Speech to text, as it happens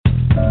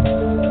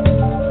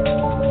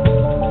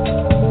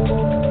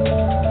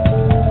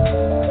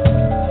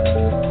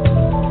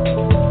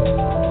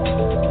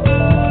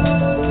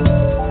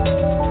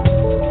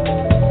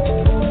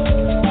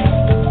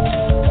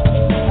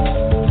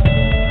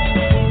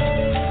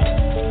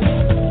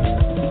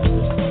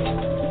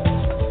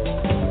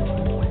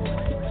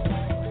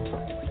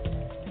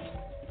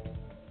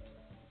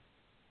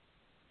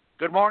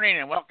Good morning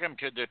and welcome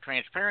to the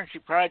Transparency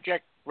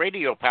Project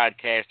radio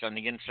podcast on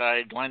the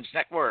Inside Lens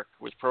Network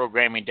with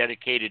programming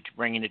dedicated to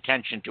bringing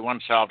attention to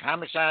unsolved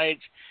homicides,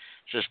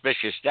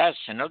 suspicious deaths,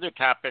 and other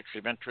topics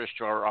of interest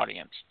to our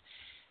audience.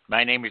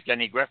 My name is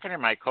Denny Griffin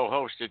and my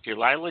co-host is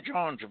Delilah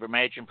Jones of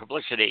Imagine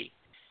Publicity.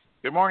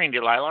 Good morning,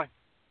 Delilah.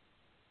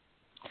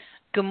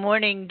 Good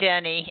morning,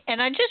 Denny. And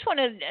I just want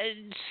to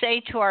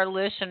say to our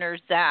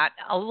listeners that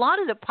a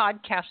lot of the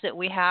podcasts that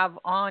we have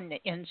on the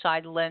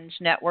Inside Lens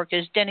Network,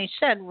 as Denny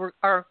said,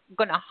 are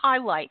going to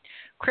highlight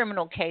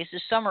criminal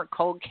cases. Some are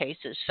cold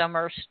cases. Some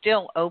are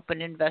still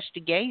open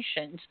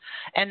investigations.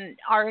 And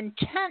our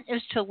intent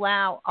is to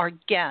allow our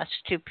guests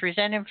to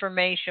present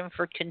information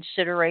for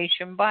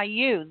consideration by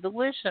you, the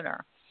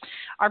listener.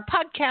 Our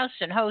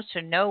podcasts and hosts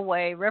in no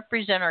way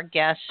represent our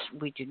guests.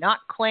 We do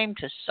not claim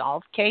to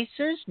solve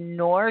cases,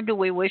 nor do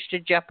we wish to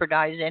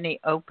jeopardize any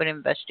open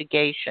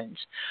investigations.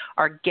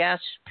 Our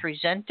guests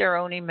present their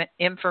own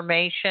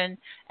information,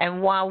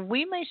 and while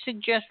we may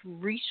suggest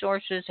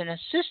resources and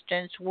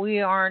assistance, we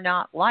are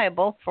not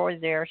liable for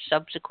their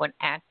subsequent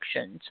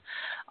actions.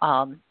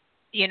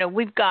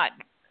 We've got,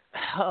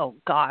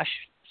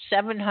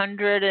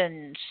 700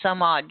 and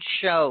some odd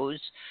shows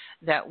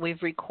that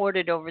we've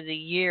recorded over the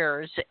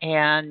years,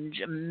 and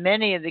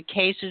many of the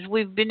cases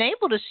we've been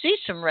able to see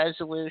some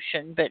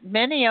resolution, but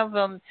many of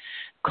them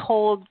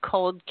cold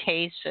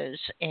cases.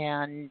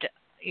 And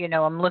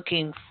I'm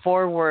looking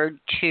forward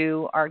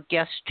to our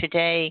guest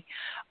today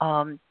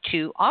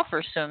to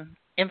offer some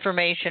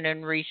information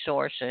and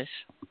resources.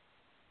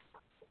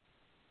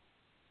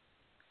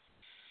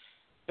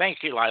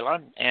 Thanks, Delilah.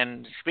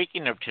 And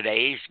speaking of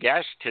today's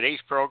guest, today's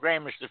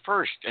program is the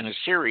first in a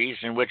series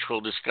in which we'll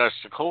discuss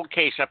the cold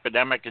case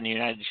epidemic in the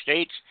United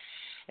States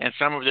and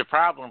some of the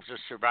problems that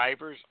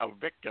survivors of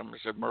victims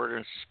of murder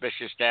and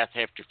suspicious death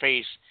have to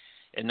face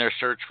in their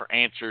search for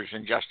answers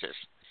and justice.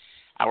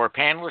 Our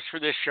panelists for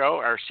this show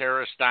are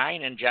Sarah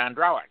Stein and John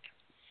Drowick.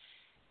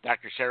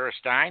 Dr. Sarah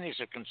Stein is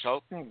a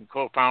consultant and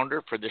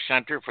co-founder for the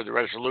Center for the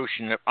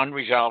Resolution of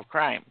Unresolved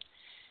Crime.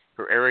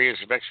 Her areas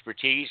of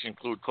expertise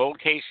include cold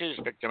cases,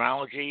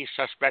 victimology,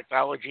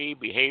 suspectology,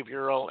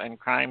 behavioral and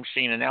crime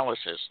scene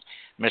analysis,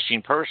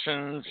 missing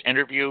persons,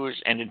 interviews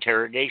and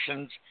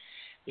interrogations,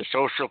 the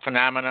social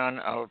phenomenon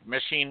of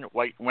missing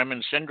white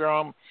women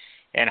syndrome,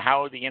 and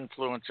how the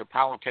influence of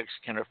politics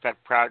can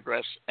affect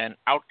progress and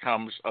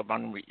outcomes of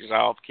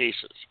unresolved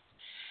cases.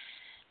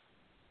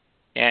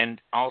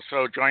 And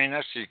also joining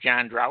us is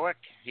John Drowick.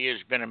 He has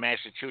been a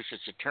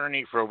Massachusetts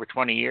attorney for over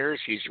 20 years.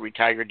 He's a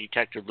retired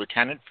detective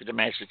lieutenant for the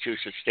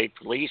Massachusetts State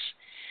Police,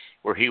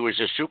 where he was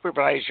a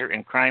supervisor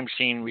in crime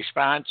scene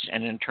response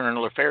and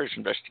internal affairs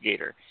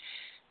investigator.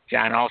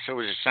 John also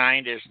was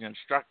assigned as an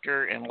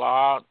instructor in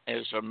law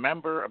as a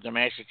member of the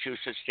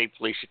Massachusetts State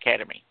Police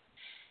Academy.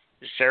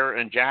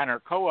 Sarah and John are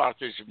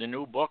co-authors of the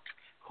new book,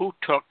 Who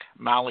Took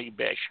Molly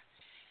Bish?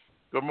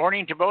 Good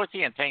morning to both of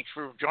you, and thanks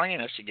for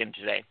joining us again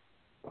today.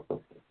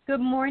 Good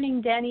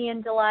morning, Denny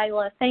and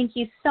Delilah. Thank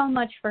you so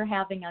much for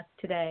having us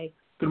today.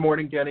 Good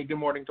morning, Denny. Good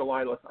morning,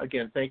 Delilah.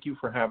 Again, thank you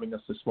for having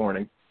us this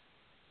morning.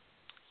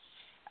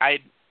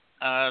 I'd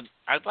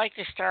like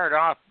to start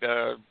off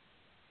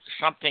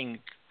something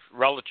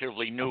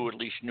relatively new, at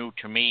least new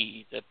to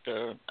me,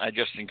 that I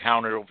just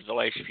encountered over the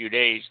last few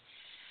days,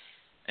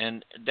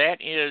 and that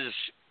is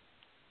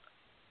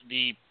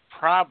the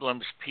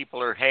problems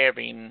people are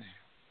having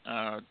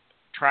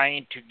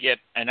trying to get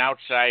an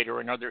outside or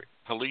another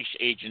police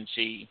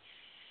agency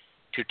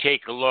to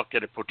take a look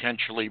at a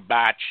potentially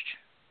botched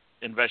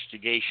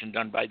investigation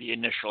done by the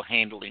initial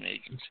handling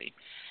agency.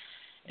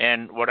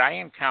 And what I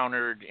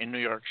encountered in New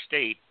York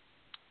State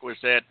was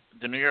that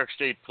the New York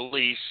State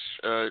Police,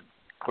 of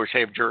course,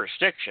 have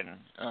jurisdiction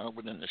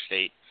within the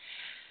state,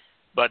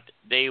 but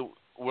they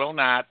will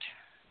not,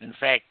 in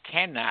fact,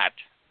 cannot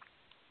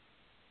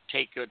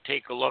take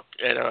a look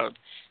at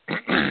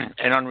an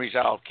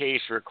unresolved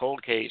case or a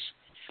cold case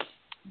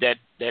that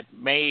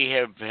may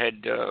have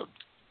had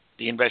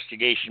the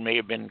investigation may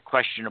have been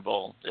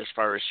questionable as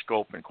far as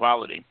scope and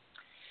quality.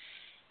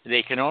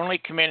 They can only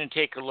come in and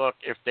take a look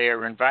if they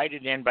are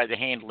invited in by the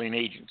handling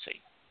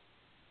agency.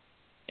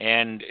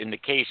 And in the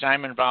case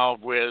I'm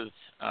involved with,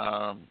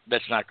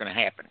 that's not going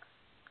to happen.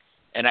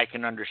 And I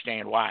can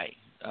understand why.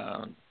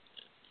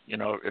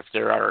 If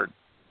there are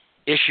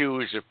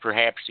issues, if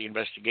perhaps the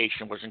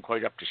investigation wasn't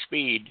quite up to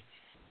speed,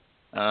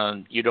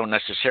 you don't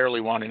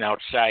necessarily want an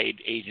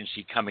outside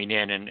agency coming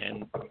in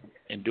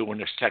and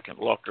doing a second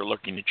look or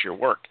looking at your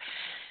work.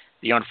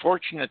 The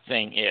unfortunate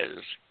thing is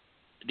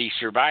the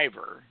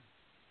survivor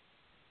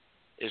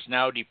is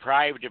now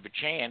deprived of a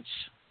chance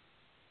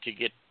to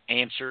get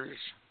answers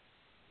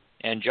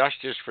and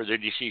justice for their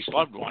deceased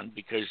loved one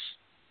because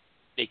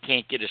they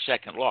can't get a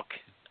second look.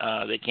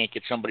 They can't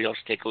get somebody else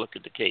to take a look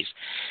at the case.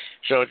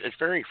 So it's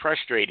very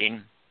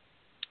frustrating.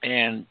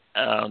 And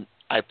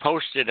I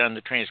posted on the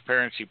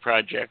Transparency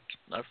Project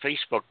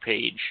Facebook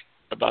page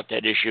about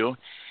that issue,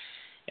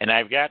 and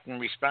I've gotten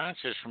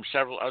responses from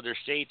several other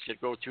states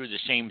that go through the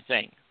same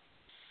thing.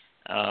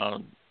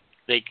 And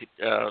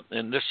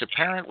this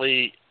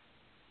apparently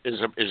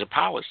is a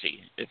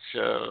policy.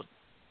 It's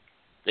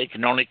they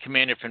can only come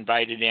in if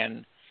invited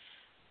in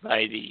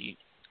by the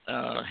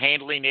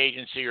handling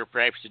agency or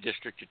perhaps the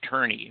district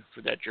attorney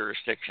for that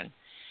jurisdiction.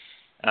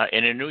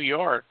 And in New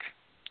York,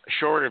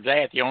 short of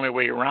that, the only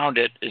way around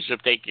it is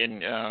if they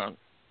can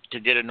to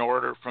get an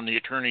order from the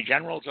Attorney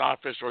General's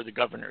office or the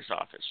governor's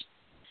office.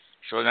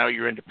 So now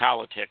you're into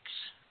politics,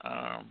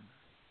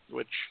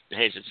 which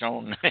has its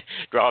own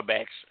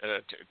drawbacks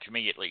to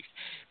me at least.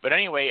 But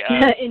anyway,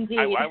 Indeed.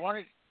 I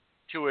wanted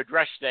to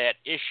address that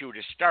issue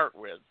to start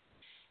with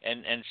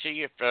and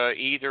see if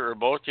either or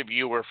both of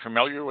you are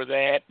familiar with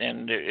that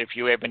and if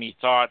you have any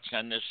thoughts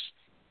on this,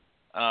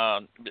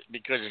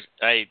 because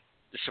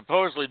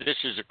supposedly this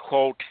is a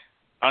quote,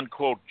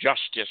 unquote,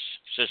 justice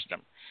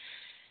system.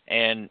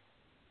 And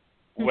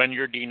when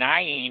you're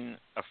denying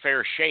a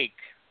fair shake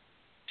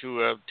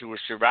to a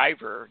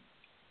survivor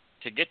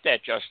to get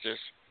that justice,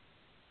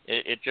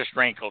 it just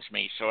rankles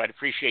me. So I'd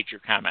appreciate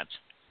your comments.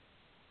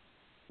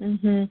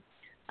 Mm-hmm.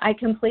 I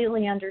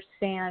completely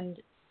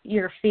understand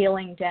your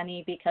feeling,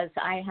 Denny, because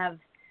I have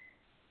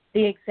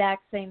the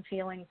exact same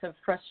feelings of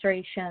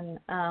frustration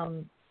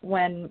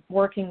when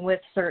working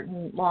with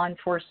certain law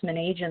enforcement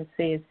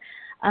agencies.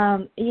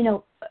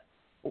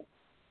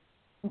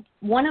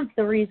 One of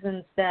the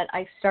reasons that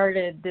I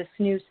started this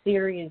new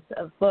series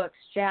of books,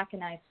 Jack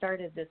and I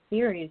started this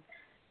series,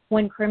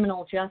 When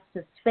Criminal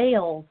Justice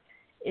Fails,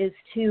 is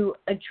to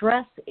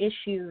address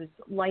issues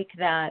like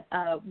that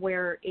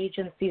where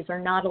agencies are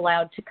not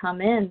allowed to come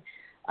in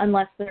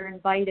unless they're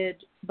invited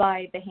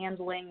by the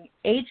handling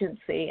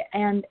agency.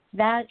 And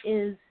that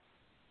is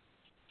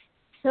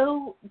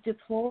so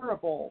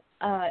deplorable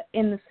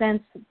in the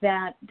sense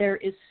that there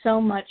is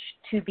so much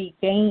to be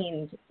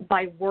gained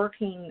by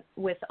working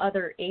with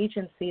other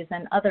agencies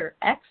and other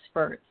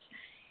experts.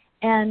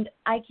 And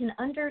I can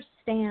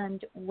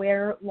understand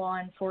where law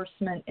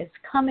enforcement is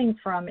coming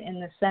from in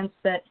the sense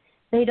that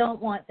they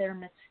don't want their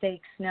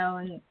mistakes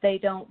known. They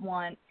don't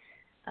want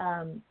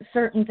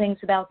certain things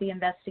about the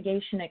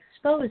investigation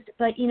exposed.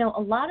 But,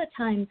 a lot of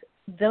times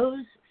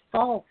those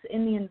faults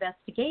in the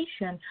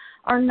investigation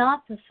are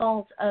not the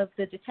fault of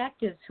the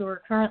detectives who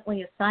are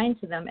currently assigned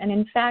to them. And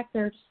in fact,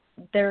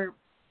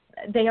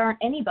 they aren't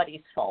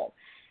anybody's fault.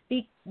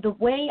 The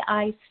way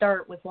I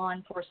start with law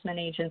enforcement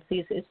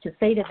agencies is to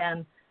say to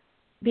them,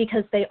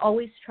 because they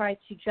always try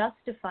to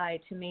justify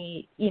to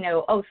me,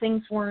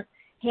 things weren't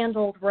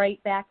handled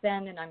right back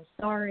then and I'm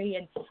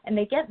sorry. And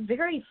they get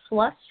very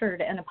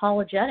flustered and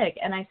apologetic.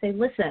 And I say,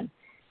 listen,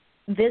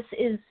 this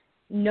is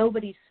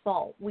nobody's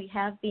fault. We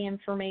have the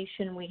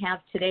information we have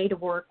today to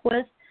work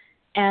with,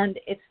 and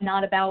it's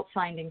not about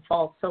finding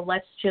fault. So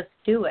let's just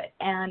do it.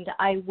 And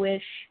I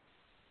wish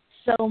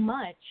so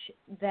much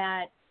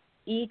that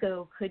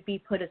ego could be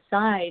put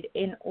aside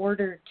in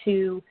order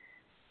to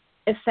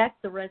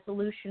affect the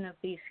resolution of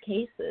these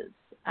cases.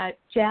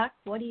 Jack,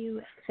 what do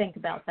you think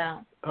about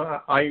that?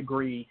 I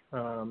agree,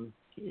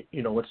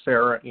 with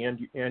Sarah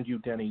and you,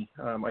 Denny.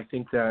 I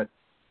think that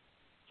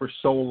for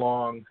so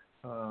long,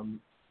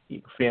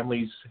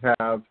 families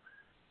have,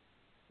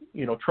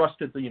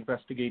 trusted the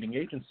investigating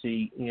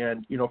agency.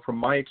 And, from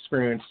my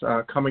experience,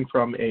 coming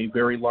from a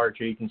very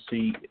large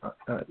agency,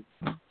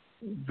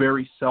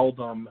 very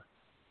seldom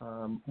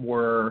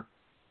were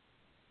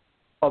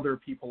other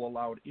people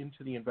allowed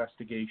into the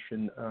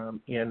investigation.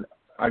 And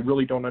I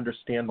really don't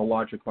understand the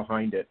logic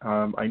behind it.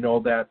 I know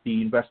that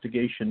the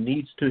investigation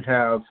needs to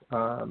have,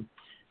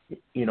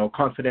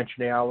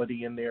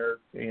 confidentiality in there.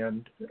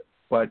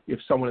 But if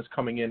someone is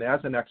coming in as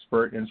an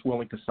expert and is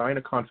willing to sign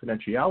a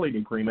confidentiality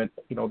agreement,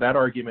 that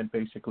argument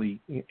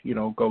basically,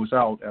 goes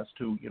out as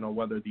to,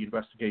 whether the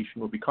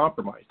investigation will be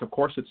compromised. Of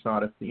course it's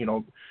not if,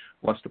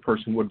 unless the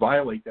person would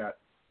violate that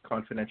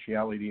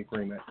confidentiality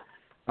agreement.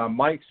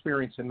 My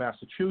experience in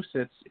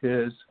Massachusetts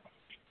is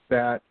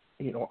that,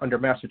 under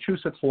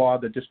Massachusetts law,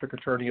 the district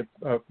attorney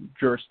of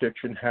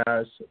jurisdiction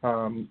has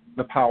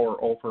the power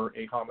over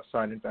a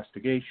homicide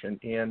investigation.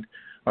 And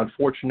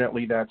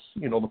unfortunately, that's,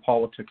 the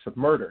politics of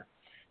murder.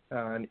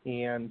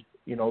 And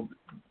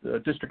the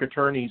district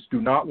attorneys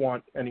do not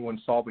want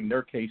anyone solving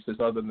their cases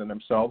other than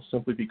themselves,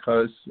 simply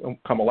because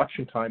come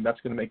election time,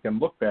 that's going to make them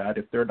look bad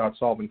if they're not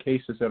solving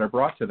cases that are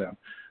brought to them.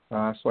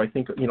 So I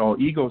think,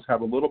 egos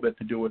have a little bit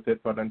to do with it,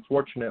 but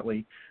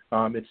unfortunately,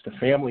 it's the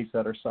families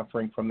that are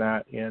suffering from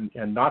that and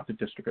not the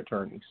district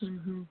attorneys.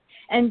 Mm-hmm.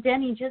 And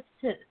Denny, just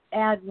to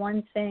add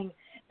one thing,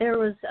 there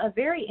was a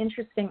very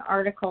interesting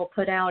article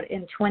put out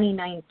in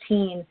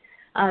 2019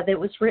 that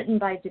was written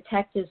by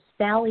Detective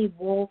Sally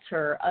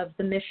Wolter of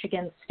the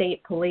Michigan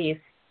State Police.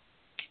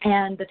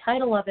 And the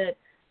title of it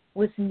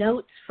was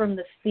Notes from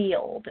the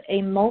Field,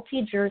 a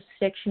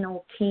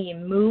multi-jurisdictional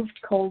team moved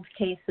cold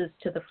cases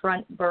to the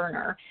front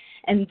burner.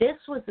 And this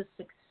was a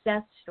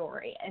success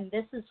story, and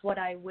this is what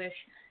I wish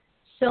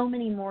so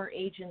many more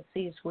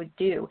agencies would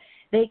do.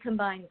 They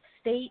combined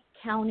state,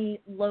 county,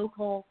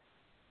 local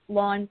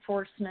law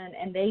enforcement,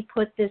 and they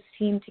put this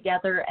team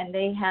together, and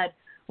they had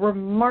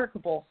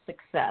remarkable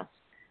success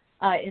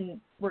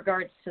in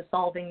regards to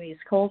solving these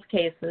cold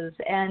cases.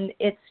 And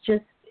it's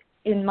just,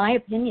 in my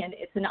opinion,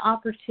 it's an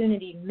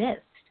opportunity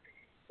missed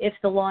if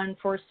the law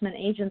enforcement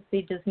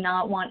agency does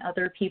not want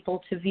other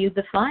people to view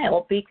the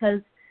file,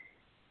 because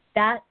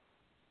that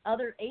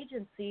other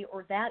agency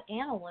or that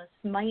analyst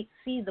might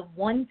see the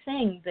one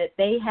thing that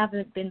they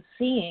haven't been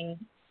seeing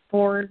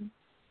for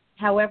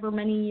however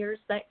many years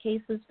that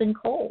case has been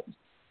cold.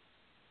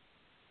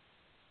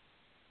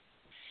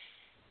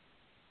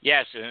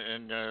 Yes,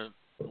 and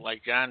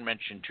like John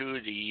mentioned too,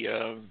 you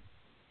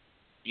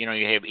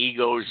have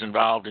egos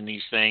involved in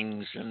these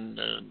things, and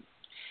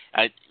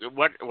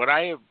what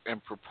I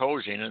am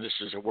proposing, and this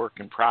is a work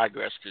in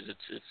progress because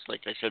it's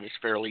like I said, it's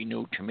fairly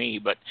new to me,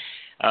 but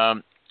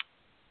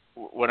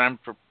what I'm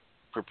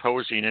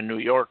proposing in New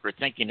York, or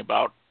thinking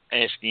about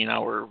asking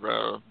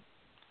our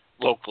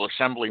local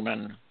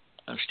assemblyman,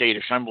 state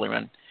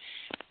assemblyman,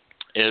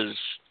 is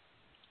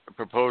a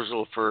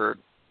proposal for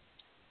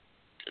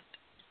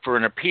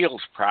an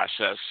appeals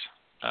process,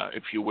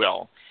 if you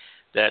will,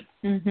 that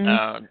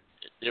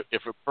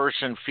if a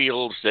person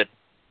feels that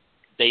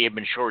they have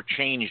been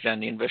shortchanged on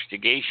the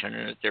investigation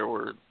and that there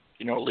were,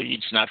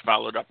 leads not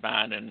followed up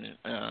on,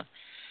 and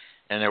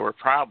there were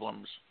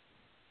problems,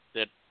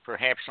 that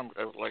perhaps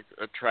like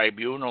a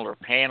tribunal or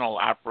panel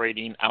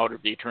operating out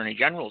of the Attorney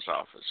General's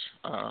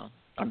office,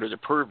 under the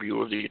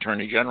purview of the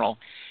Attorney General,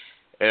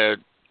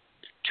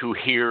 to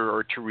hear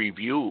or to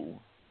review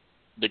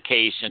the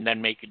case and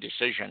then make a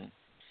decision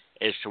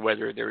as to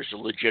whether there's a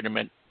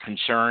legitimate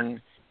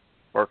concern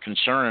or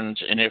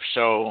concerns, and if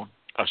so,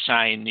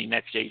 assign the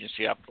next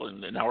agency up,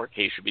 in our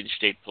case would be the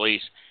state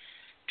police,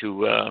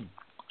 to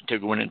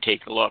go in and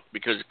take a look.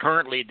 Because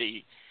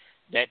currently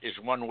that is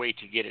one way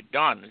to get it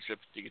done, is if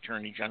the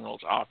Attorney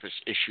General's office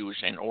issues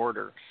an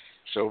order.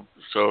 So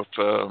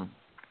if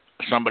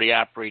somebody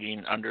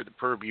operating under the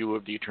purview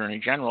of the Attorney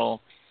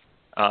General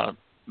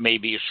may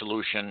be a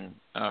solution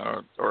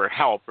or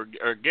help,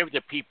 or give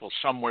the people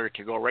somewhere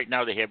to go. Right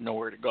now they have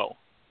nowhere to go.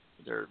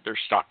 They're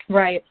stuck.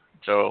 Right.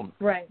 So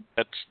right.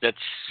 That's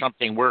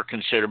something we're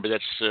considering, but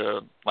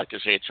that's like I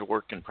say, it's a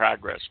work in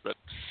progress. But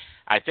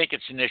I think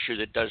it's an issue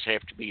that does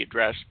have to be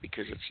addressed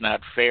because it's not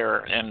fair.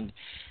 And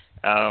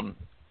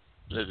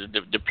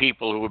the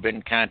people who have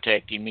been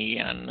contacting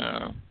me on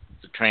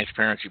the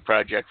Transparency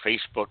Project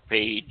Facebook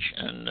page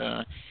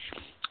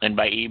and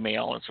by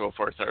email and so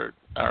forth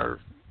are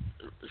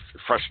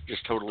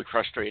just totally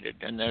frustrated.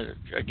 And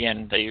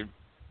again,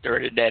 they're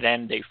at a dead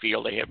end. They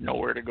feel they have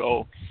nowhere to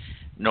go,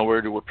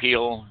 nowhere to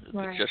appeal.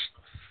 Right. It's just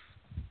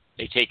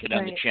they take it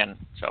on the chin.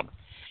 So,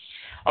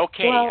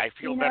 okay, well, I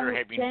feel better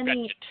having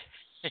Denny,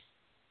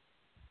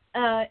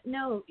 vented.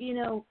 No,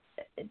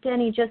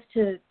 Denny, just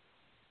to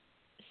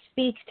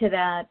speak to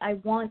that, I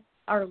want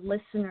our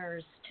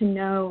listeners to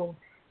know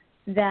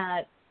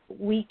that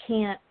we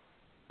can't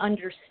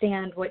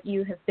understand what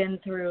you have been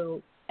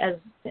through as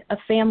a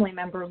family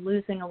member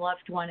losing a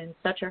loved one in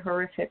such a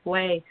horrific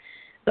way.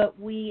 But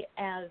we,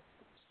 as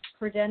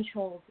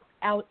credentialed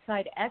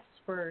outside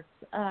experts,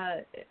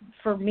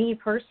 for me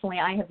personally,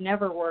 I have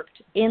never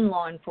worked in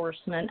law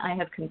enforcement. I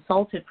have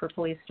consulted for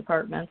police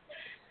departments.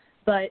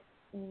 But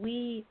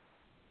we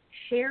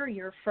share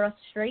your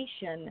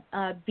frustration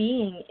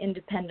being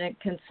independent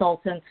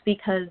consultants,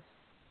 because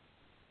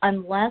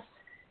unless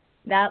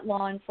that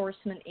law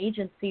enforcement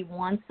agency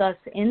wants us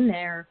in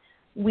there,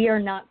 we are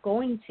not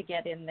going to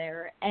get in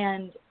there.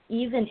 And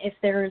even if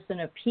there is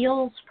an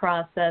appeals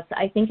process,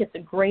 I think it's a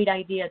great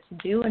idea to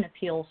do an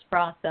appeals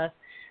process.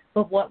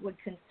 But what would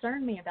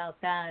concern me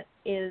about that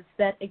is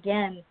that,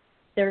 again,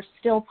 there's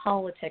still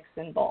politics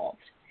involved.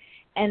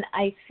 And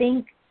I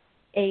think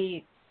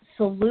a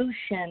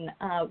solution,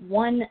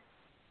 one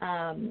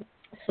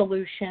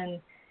solution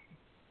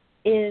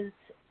is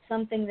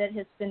something that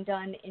has been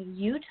done in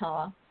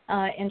Utah.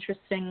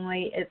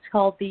 Interestingly, it's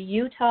called the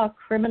Utah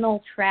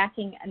Criminal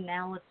Tracking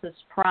Analysis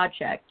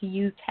Project,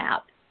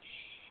 UTAP.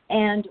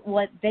 And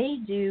what they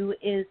do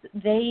is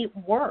they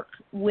work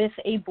with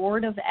a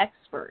board of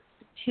experts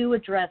to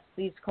address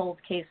these cold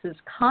cases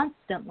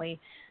constantly,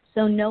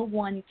 so no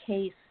one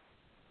case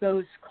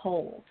goes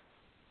cold.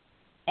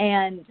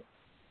 And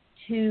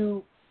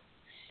to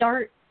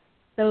start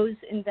those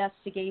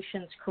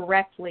investigations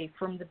correctly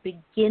from the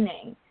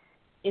beginning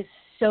is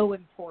so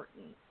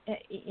important.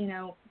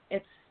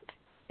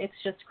 It's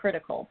just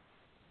critical.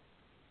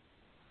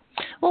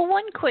 Well,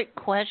 one quick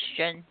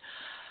question.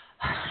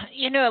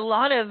 A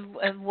lot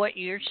of what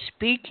you're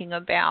speaking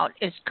about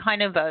is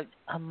kind of a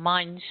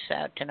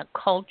mindset and a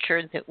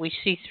culture that we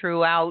see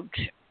throughout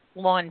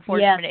law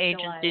enforcement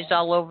agencies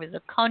all over the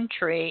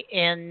country,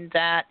 in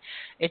that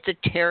it's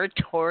a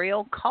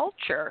territorial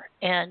culture.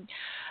 And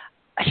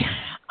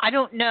I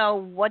don't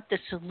know what the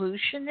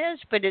solution is,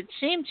 but it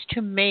seems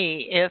to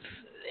me if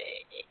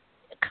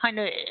kind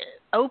of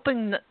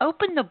open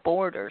the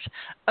borders,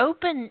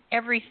 open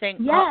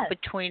everything up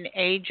between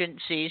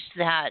agencies,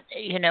 that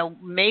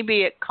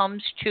maybe it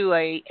comes to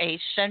a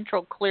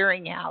central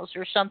clearinghouse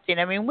or something.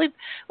 I mean, we've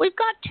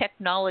got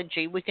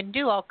technology, we can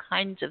do all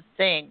kinds of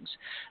things.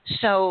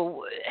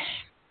 So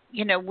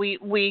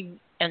we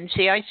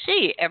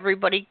NCIC,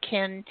 everybody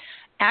can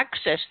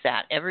access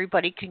that.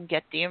 Everybody can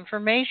get the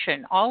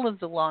information. All of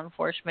the law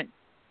enforcement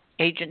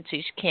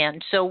agencies can.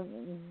 So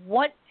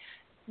what's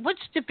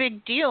the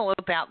big deal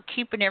about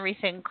keeping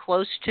everything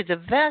close to the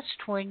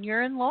vest when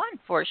you're in law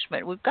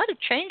enforcement? We've got to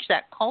change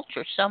that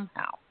culture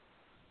somehow.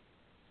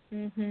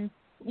 Mhm.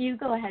 You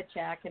go ahead,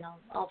 Jack, and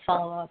I'll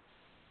follow up.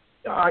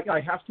 I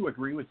have to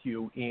agree with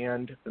you.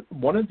 And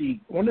one of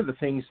the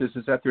things is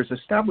that there's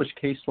established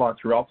case law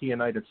throughout the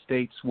United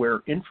States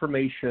where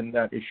information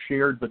that is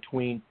shared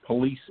between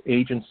police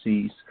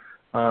agencies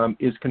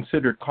is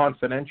considered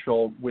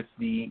confidential, with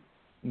the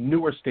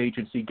newest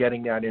agency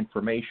getting that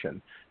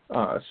information.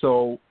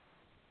 So,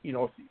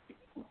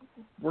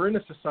 we're in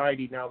a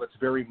society now that's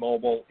very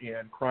mobile,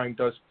 and crime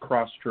does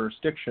cross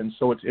jurisdictions.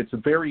 So it's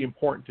very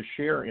important to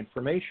share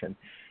information.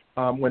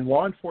 When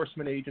law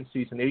enforcement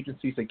agencies and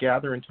agencies that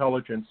gather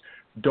intelligence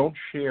don't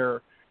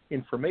share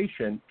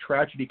information,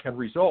 tragedy can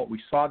result.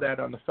 We saw that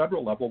on the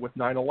federal level with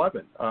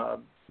 9/11.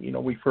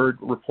 We've heard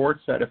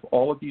reports that if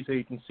all of these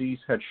agencies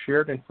had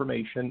shared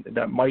information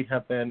that might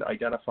have been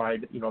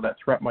identified, that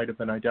threat might have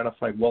been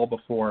identified well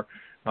before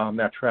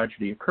that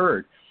tragedy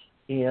occurred.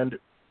 And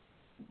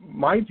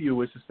my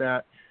view is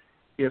that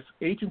if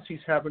agencies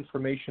have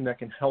information that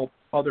can help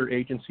other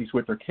agencies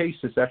with their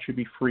cases, that should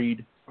be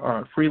freely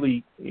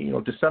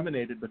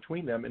disseminated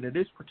between them, and it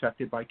is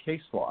protected by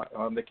case law.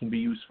 That can be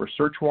used for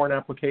search warrant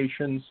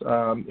applications.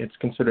 It's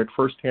considered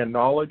firsthand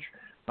knowledge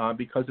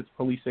because it's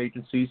police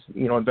agencies,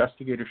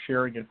 investigators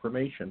sharing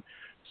information.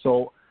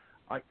 So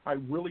I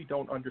really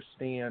don't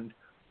understand,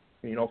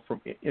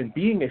 in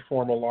being a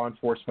former law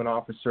enforcement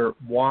officer,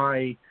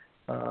 why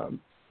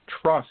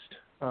trust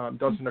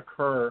doesn't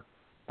occur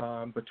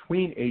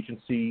between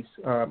agencies.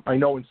 I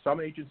know in some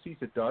agencies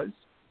it does.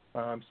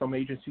 Some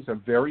agencies are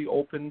very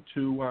open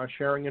to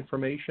sharing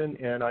information,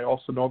 and I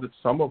also know that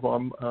some of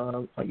them,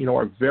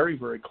 are very,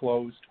 very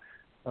closed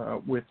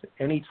with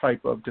any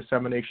type of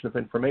dissemination of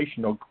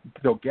information.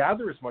 They'll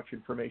gather as much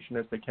information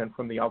as they can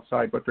from the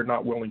outside, but they're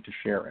not willing to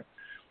share it.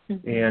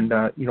 Mm-hmm. And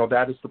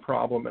that is the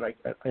problem.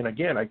 And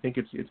again, I think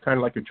it's kind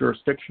of like a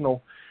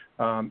jurisdictional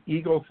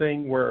ego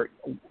thing where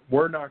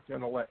we're not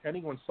going to let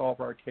anyone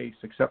solve our case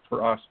except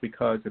for us,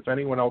 because if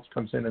anyone else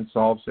comes in and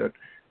solves it,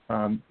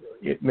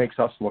 it makes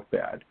us look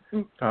bad.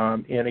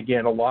 And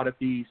again, a lot of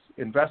these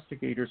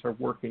investigators are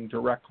working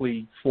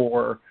directly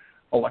for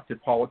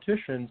elected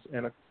politicians.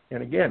 And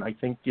again, I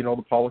think,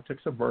 the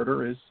politics of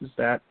murder is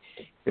that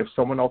if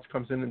someone else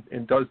comes in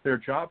and does their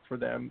job for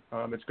them,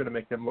 it's going to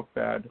make them look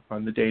bad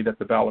on the day that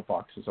the ballot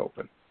box is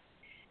open.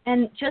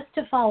 And just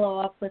to follow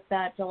up with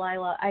that,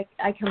 Delilah,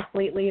 I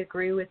completely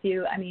agree with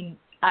you. I mean,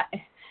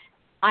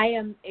 I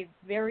am a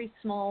very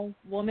small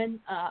woman.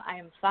 I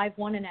am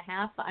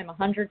 5'1.5". I'm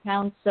 100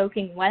 pounds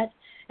soaking wet.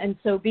 And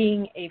so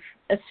being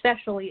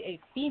especially a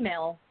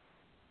female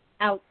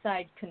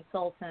outside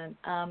consultant,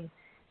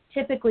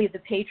 typically the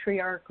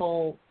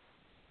patriarchal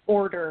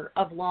order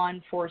of law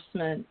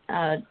enforcement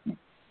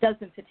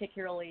doesn't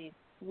particularly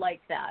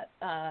like that.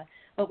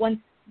 But once,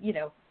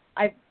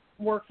 I've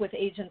worked with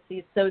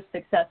agencies so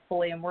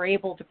successfully, and we're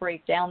able to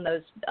break down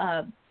those,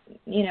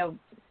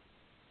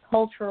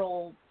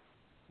 cultural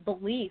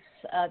beliefs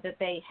that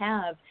they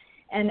have.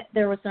 And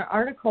there was an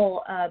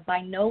article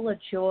by Nola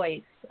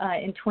Joyce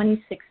in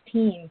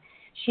 2016.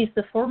 She's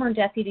the former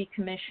deputy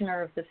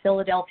commissioner of the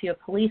Philadelphia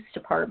Police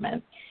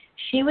Department.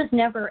 She was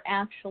never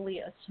actually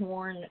a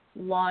sworn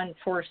law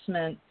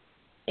enforcement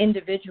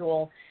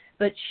individual,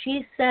 but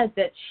she said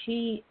that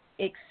she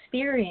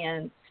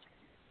experienced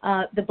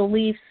the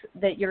beliefs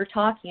that you're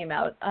talking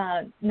about.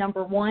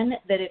 Number one,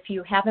 that if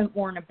you haven't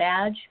worn a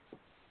badge,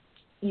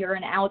 you're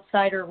an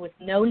outsider with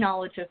no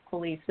knowledge of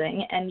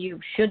policing, and you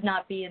should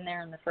not be in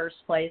there in the first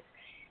place.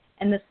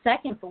 And the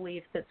second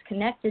belief that's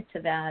connected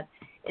to that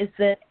is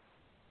that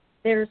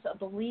there's a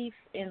belief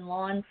in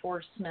law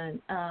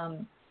enforcement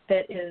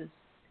that is,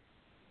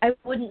 I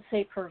wouldn't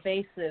say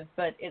pervasive,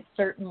 but it's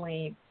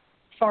certainly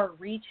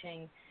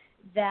far-reaching,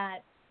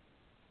 that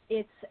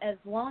it's as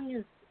long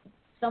as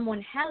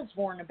someone has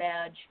worn a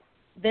badge,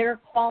 they're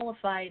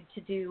qualified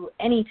to do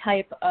any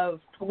type of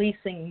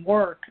policing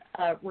work,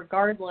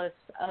 regardless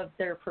of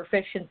their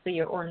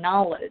proficiency or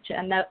knowledge.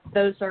 And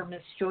those are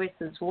Ms.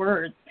 Joyce's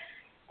words.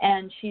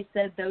 And she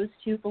said those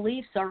two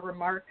beliefs are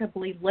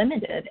remarkably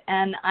limited,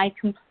 and I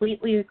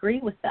completely agree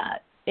with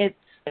that.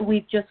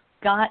 We've just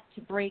got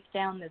to break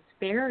down this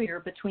barrier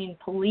between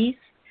police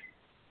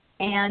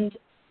and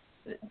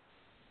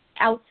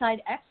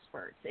outside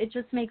experts. It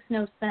just makes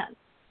no sense.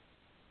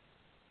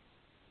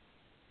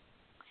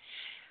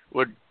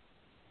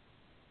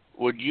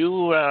 Would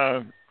you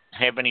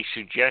have any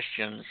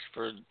suggestions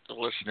for the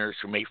listeners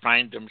who may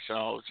find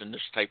themselves in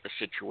this type of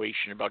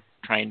situation about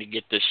trying to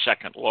get this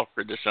second look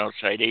or this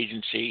outside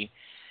agency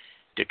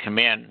to come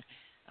in?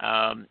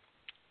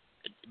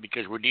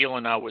 Because we're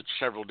dealing now with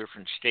several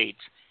different states.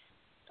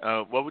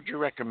 What would you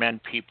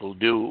recommend people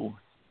do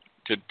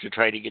to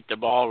try to get the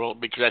ball rolling?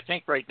 Because I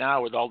think right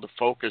now, with all the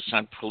focus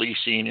on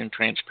policing and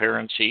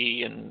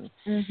transparency and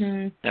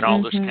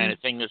all this kind of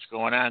thing that's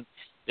going on,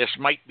 this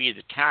might be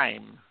the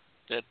time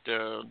that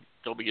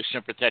there'll be a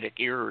sympathetic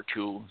ear or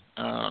two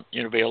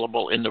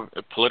available in the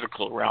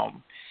political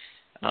realm.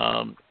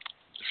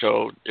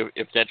 So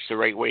if that's the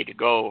right way to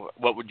go,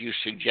 what would you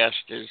suggest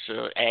is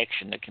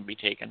action that can be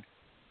taken?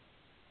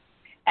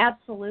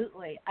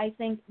 Absolutely. I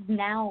think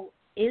now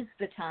is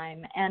the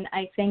time, and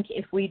I think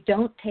if we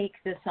don't take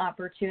this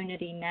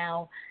opportunity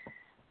now,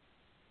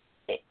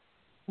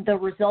 the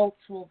results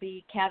will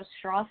be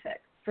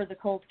catastrophic for the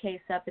cold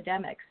case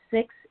epidemic.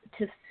 6,000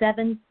 to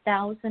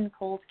 7,000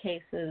 cold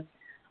cases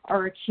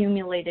are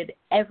accumulated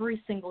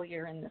every single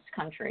year in this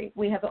country.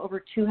 We have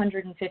over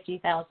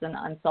 250,000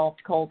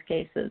 unsolved cold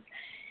cases.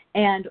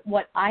 And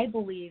what I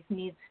believe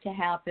needs to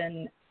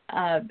happen,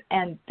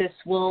 and this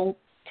will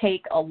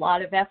take a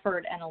lot of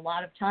effort and a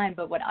lot of time,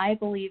 but what I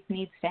believe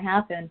needs to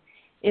happen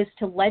is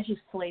to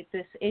legislate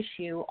this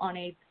issue on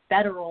a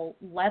federal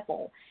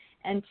level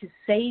and to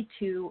say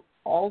to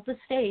all the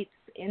states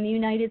in the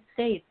United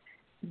States,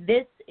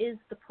 this is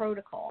the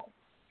protocol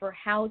for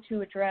how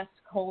to address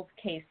cold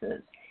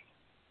cases.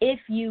 If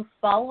you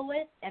follow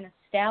it and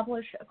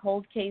establish a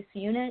cold case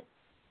unit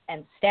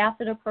and staff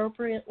it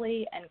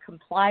appropriately and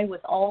comply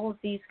with all of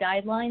these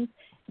guidelines,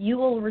 you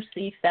will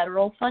receive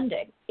federal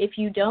funding. If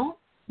you don't,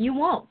 you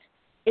won't.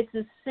 It's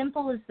as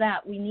simple as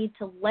that. We need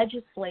to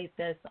legislate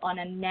this on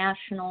a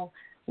national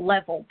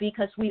level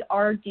because we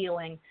are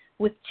dealing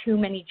with too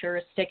many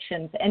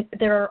jurisdictions. And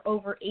there are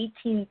over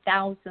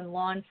 18,000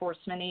 law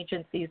enforcement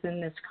agencies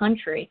in this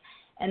country.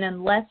 And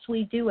unless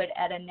we do it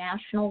at a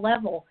national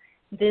level,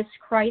 this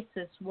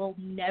crisis will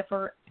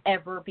never,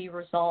 ever be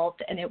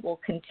resolved, and it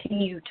will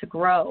continue to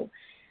grow.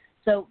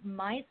 So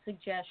my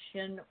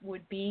suggestion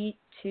would be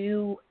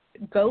to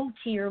go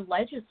to your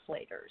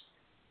legislators,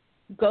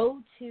 go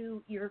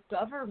to your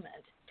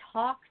government,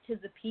 talk to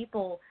the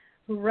people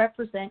who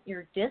represent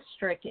your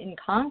district in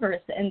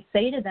Congress and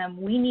say to them,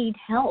 we need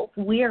help.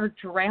 We are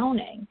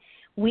drowning.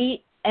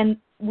 We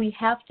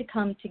have to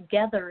come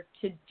together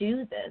to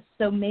do this.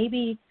 So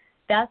maybe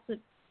that's a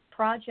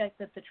project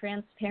that the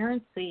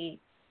Transparency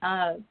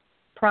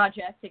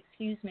Project,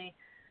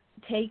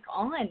 take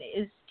on,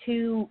 is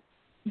to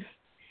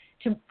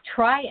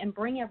try and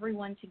bring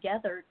everyone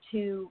together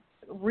to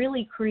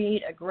really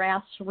create a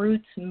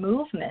grassroots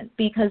movement,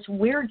 because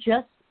we're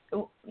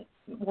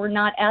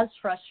not as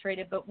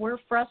frustrated, but we're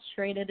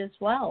frustrated as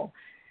well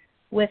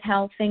with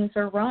how things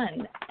are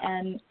run.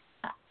 And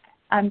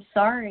I'm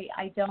sorry,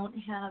 I don't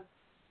have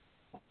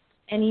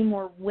any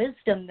more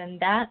wisdom than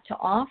that to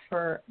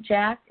offer.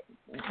 Jack,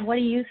 what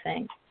do you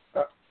think?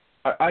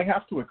 I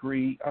have to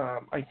agree.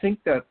 I think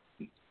that,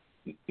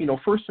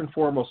 first and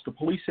foremost, the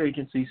police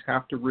agencies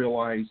have to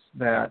realize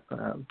that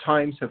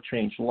times have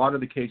changed. A lot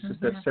of the cases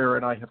that Sarah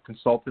and I have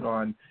consulted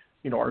on,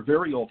 are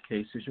very old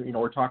cases.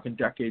 We're talking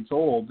decades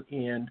old.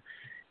 And,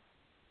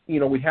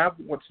 we have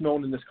what's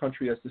known in this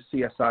country as the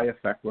CSI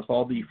effect with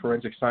all the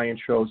forensic science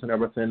shows and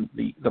everything.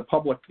 The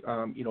public,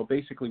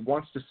 basically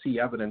wants to see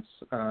evidence,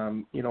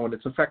 and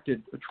it's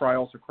affected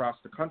trials across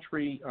the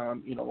country, a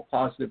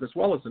positive as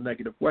well as a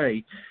negative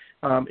way.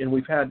 And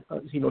we've had,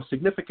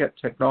 significant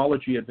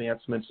technology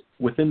advancements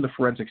within the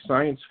forensic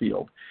science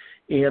field.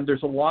 And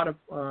there's a lot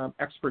of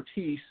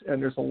expertise,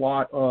 and there's a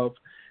lot of,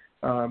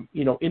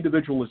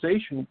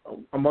 individualization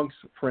amongst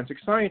forensic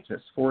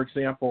scientists. For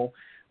example,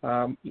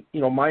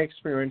 my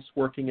experience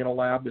working in a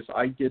lab is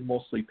I did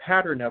mostly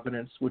pattern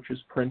evidence, which is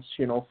prints,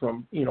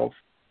 from,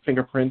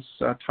 fingerprints,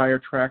 tire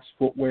tracks,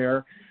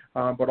 footwear.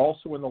 But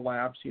also in the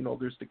labs,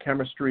 there's the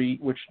chemistry,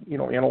 which,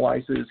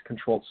 analyzes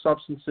controlled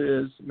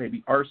substances,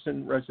 maybe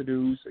arson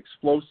residues,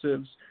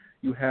 explosives.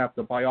 You have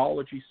the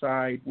biology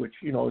side, which,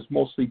 is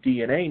mostly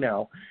DNA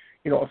now.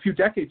 A few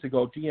decades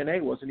ago,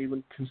 DNA wasn't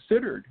even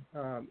considered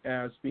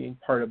as being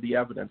part of the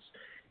evidence.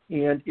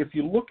 And if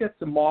you look at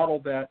the model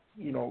that,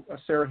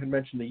 Sarah had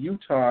mentioned, the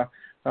Utah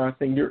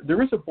thing,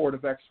 there is a board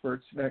of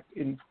experts that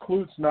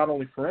includes not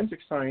only forensic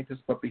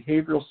scientists, but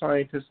behavioral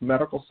scientists,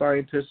 medical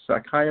scientists,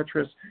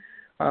 psychiatrists.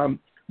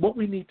 What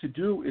we need to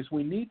do is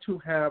we need to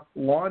have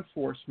law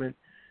enforcement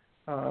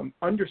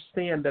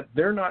understand that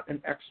they're not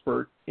an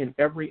expert in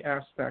every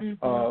aspect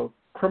of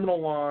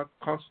criminal law,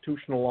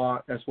 constitutional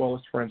law, as well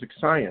as forensic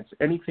science,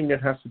 anything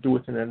that has to do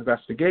with an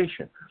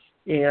investigation.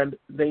 And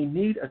they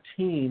need a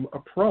team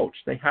approach.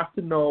 They have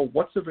to know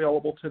what's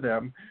available to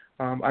them.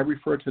 I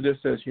refer to this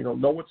as,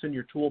 know what's in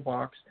your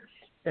toolbox,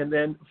 and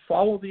then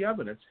follow the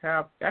evidence.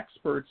 Have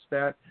experts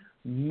that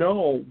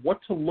know what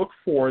to look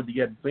for,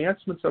 the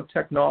advancements of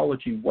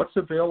technology, what's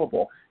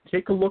available.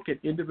 Take a look at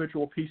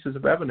individual pieces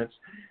of evidence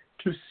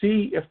to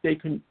see if they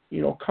can,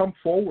 come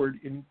forward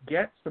and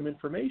get some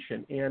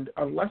information. And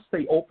unless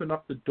they open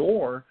up the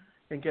door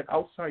and get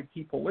outside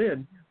people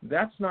in,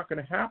 that's not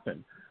going to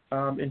happen.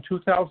 In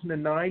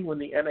 2009, when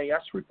the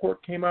NAS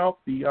report came out,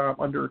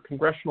 under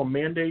congressional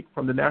mandate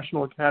from the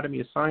National Academy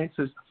of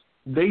Sciences,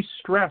 they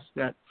stressed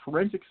that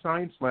forensic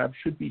science labs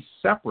should be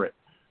separate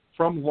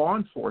from law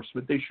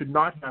enforcement. They should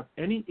not have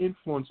any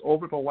influence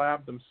over the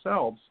lab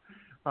themselves.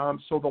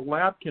 So the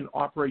lab can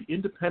operate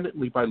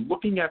independently by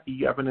looking at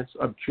the evidence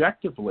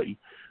objectively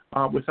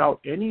without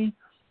any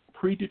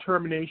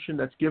predetermination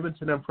that's given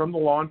to them from the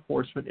law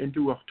enforcement and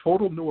do a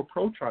total new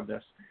approach on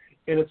this.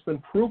 And it's been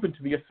proven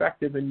to be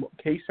effective in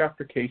case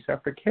after case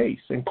after case,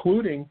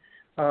 including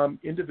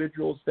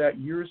individuals that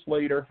years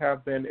later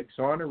have been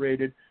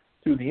exonerated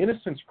through the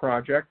Innocence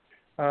Project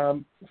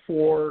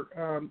for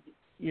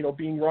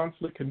being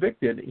wrongfully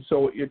convicted.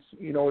 So it's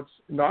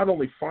not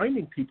only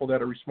finding people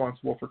that are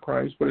responsible for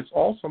crimes, but it's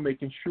also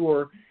making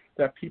sure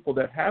that people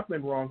that have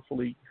been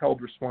wrongfully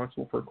held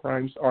responsible for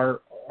crimes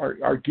are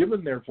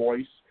given their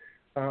voice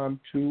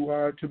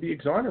to be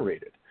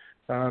exonerated.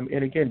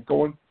 And again,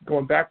 going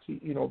back to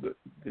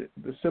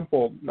the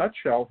simple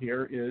nutshell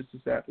here is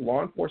that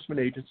law enforcement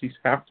agencies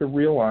have to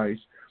realize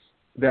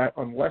that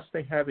unless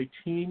they have a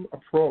team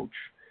approach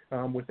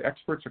with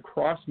experts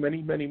across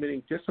many, many,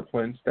 many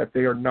disciplines, that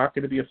they are not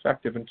going to be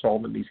effective in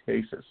solving these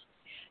cases.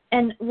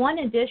 And one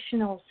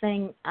additional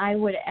thing I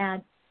would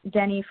add,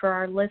 Denny, for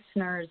our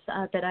listeners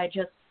that I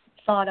just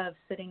thought of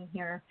sitting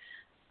here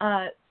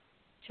to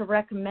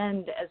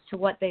recommend as to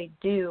what they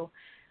do,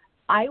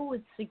 I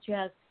would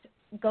suggest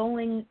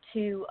going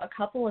to a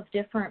couple of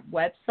different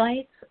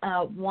websites.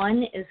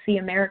 One is the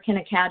American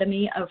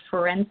Academy of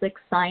Forensic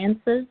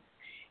Sciences,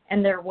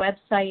 and their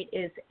website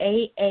is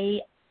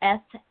AAFS.org,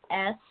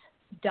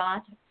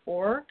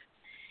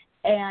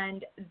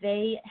 and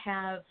they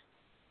have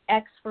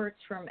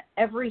experts from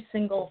every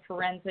single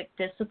forensic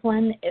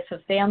discipline. If a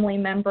family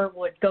member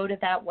would go to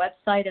that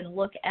website and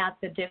look at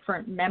the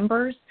different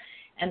members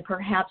and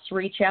perhaps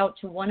reach out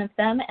to one of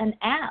them and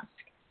ask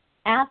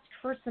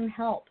for some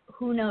help.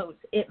 Who knows?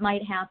 It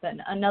might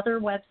happen. Another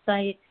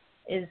website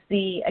is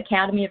the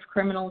Academy of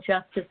Criminal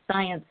Justice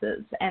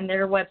Sciences, and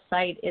their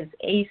website is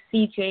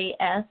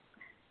acjs.org.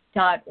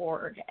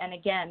 And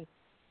again,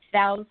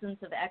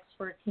 thousands of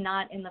experts,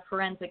 not in the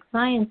forensic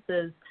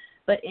sciences,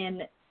 but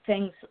in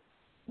things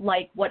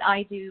like what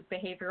I do,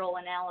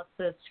 behavioral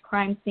analysis,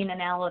 crime scene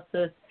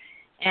analysis,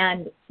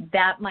 and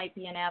that might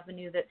be an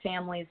avenue that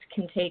families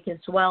can take as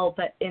well.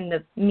 But in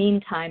the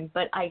meantime,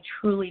 I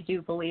truly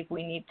do believe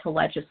we need to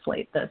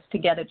legislate this to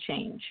get a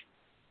change.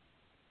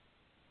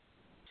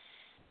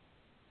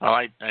 Well,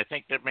 I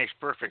think that makes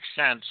perfect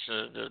sense,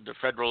 the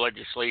federal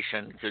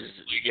legislation, because,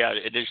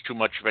 it is too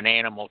much of an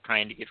animal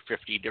trying to get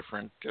 50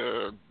 different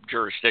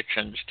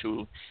jurisdictions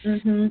to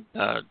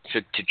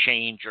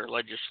change or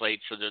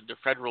legislate, so the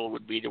federal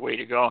would be the way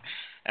to go.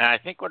 And I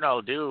think what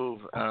I'll do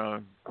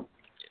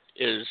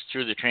is,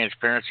 through the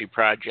Transparency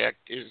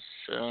Project, is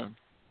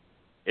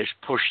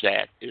push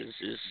that,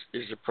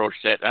 is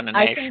approach that on a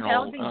national I think that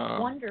would be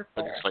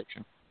wonderful.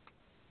 Legislation.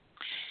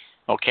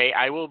 Okay,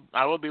 I will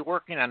be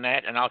working on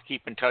that, and I'll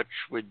keep in touch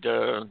with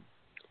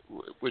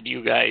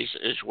you guys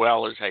as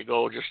well as I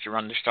go, just to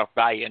run the stuff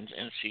by you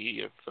and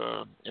see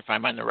if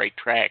I'm on the right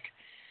track,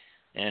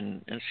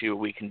 and see what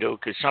we can do,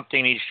 because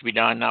something needs to be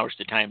done. Now is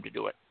the time to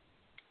do it.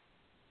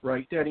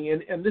 Right, Denny,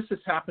 and this has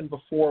happened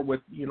before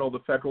with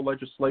the federal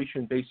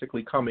legislation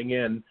basically coming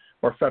in,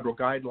 or federal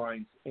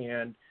guidelines,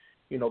 and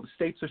the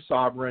states are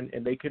sovereign,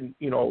 and they can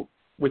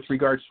with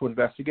regards to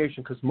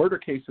investigation, because murder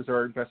cases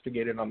are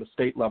investigated on the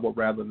state level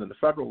rather than the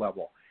federal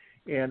level.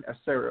 And as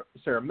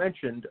Sarah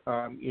mentioned,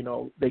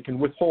 they can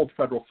withhold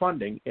federal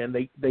funding, and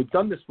they've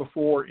done this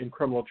before in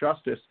criminal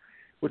justice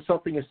with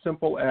something as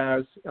simple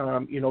as,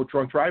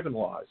 drunk driving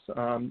laws.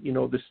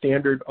 The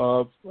standard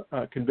of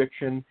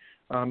conviction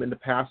in the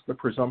past, the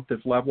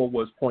presumptive level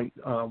was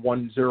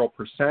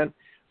 0.10%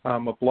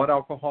 of blood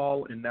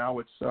alcohol, and now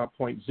it's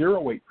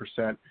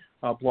 0.08%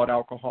 blood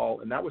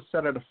alcohol, and that was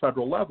set at a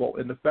federal level.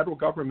 And the federal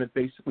government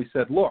basically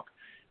said, look,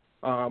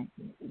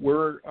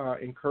 we're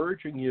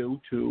encouraging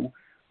you to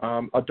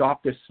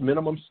adopt this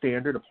minimum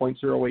standard of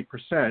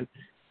 0.08%.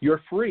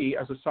 You're free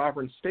as a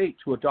sovereign state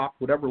to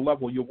adopt whatever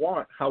level you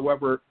want.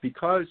 However,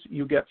 because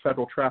you get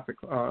federal traffic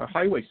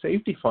highway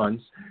safety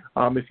funds,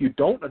 if you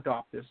don't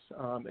adopt this,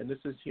 and this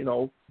is,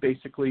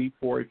 basically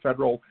for a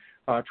federal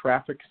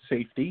traffic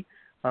safety,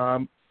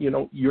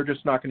 you're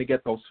just not going to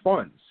get those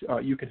funds.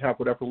 You can have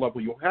whatever level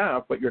you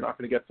have, but you're not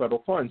going to get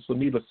federal funds. So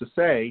needless to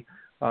say,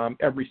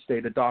 every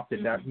state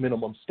adopted that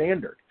minimum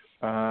standard.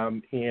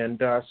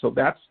 So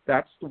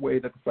that's the way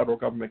that the federal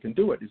government can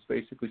do it, is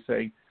basically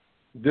say,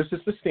 this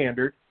is the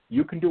standard.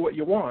 You can do what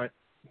you want,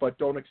 but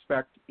don't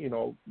expect,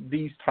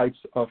 these types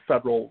of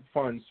federal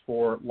funds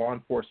for law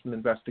enforcement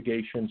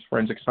investigations,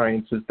 forensic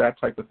sciences, that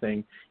type of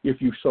thing,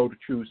 if you so to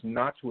choose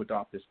not to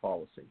adopt this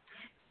policy.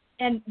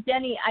 And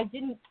Denny, I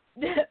didn't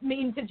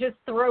mean to just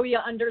throw you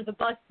under the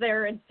bus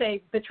there and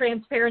say the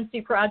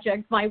Transparency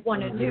Project might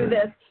want to do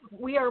this.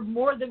 We are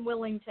more than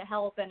willing to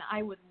help, and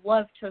I would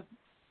love to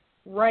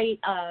write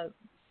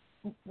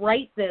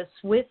this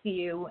with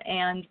you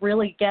and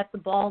really get the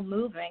ball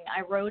moving.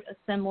 I wrote a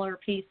similar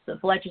piece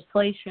of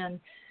legislation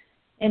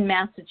in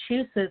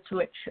Massachusetts,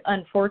 which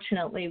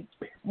unfortunately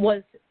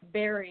was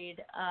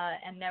buried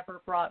and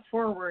never brought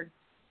forward,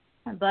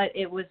 but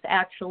it was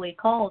actually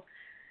called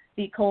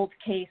the Cold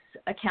Case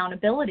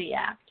Accountability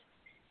Act.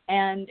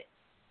 And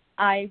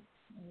I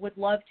would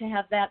love to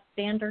have that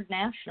standard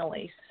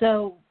nationally.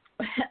 So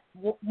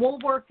we'll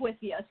work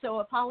with you. So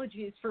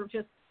apologies for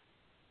just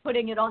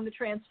putting it on the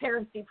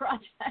Transparency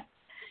Project.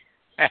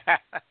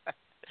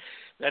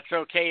 That's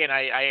okay, and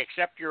I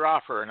accept your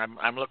offer, and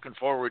I'm looking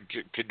forward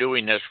to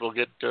doing this. We'll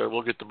get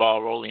the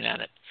ball rolling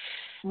on it.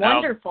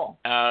 Wonderful.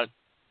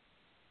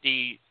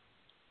 The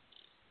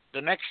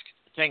next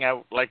thing I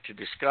would like to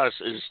discuss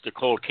is the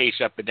cold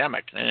case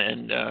epidemic,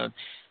 and a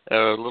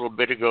little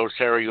bit ago,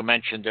 Sarah, you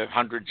mentioned the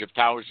hundreds of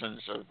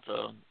thousands of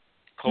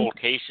cold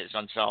cases,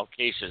 unsolved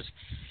cases,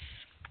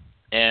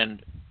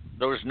 and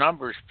those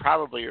numbers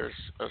probably are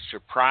a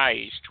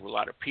surprise to a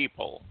lot of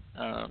people.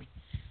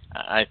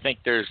 I think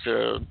there's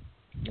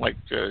like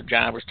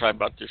John was talking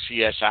about the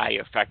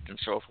CSI effect and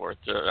so forth.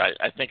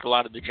 I think a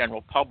lot of the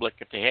general public,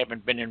 if they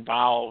haven't been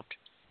involved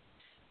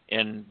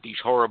in these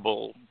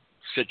horrible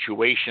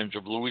situations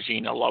of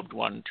losing a loved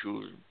one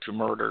to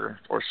murder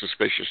or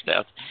suspicious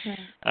death,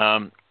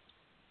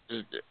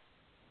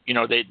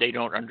 they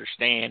don't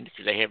understand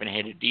because they haven't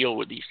had to deal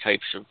with these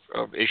types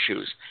of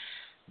issues.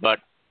 But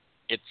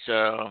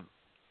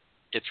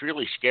it's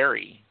really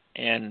scary,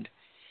 and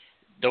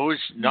those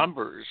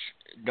numbers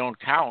don't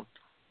count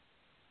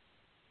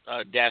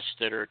deaths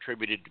that are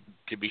attributed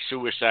to be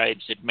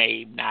suicides that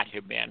may not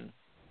have been,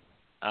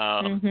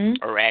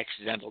 or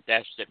accidental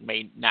deaths that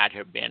may not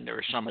have been. There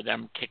are some of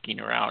them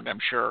kicking around, I'm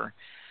sure,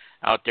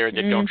 out there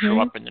that don't show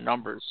up in the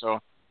numbers. So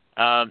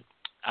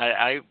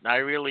I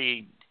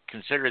really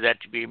consider that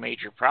to be a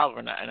major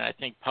problem, and I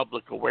think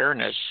public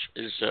awareness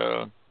is,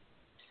 to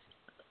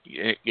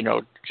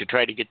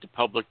try to get the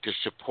public to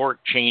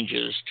support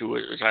changes to,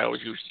 as I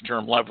always use the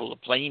term, level the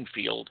playing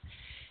field,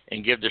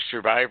 and give the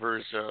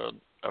survivors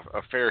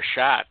a fair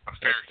shot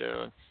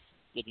at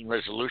getting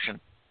resolution.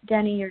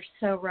 Denny, you're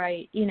so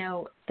right.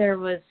 There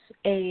was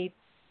a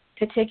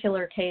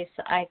particular case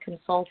I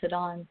consulted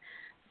on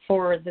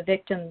for the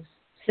victim's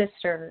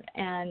sister,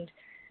 and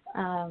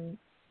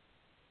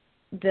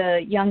the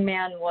young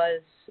man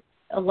was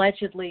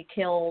allegedly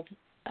killed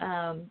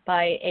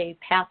by a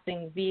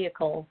passing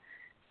vehicle,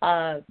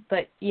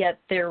 but yet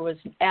there was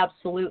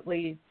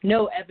absolutely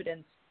no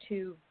evidence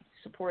to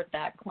support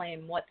that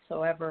claim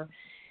whatsoever.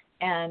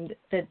 And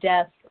the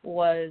death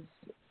was,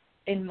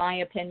 in my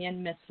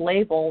opinion,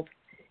 mislabeled,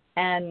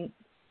 and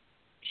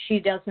she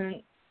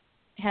doesn't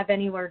have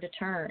anywhere to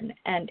turn.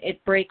 And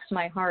it breaks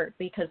my heart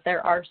because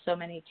there are so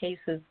many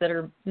cases that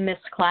are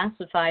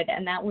misclassified,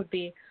 and that would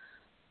be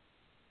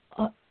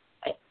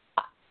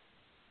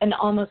an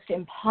almost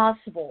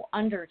impossible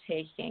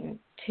undertaking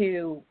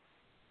to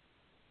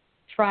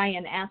try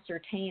and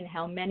ascertain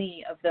how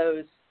many of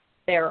those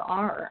there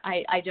are.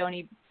 I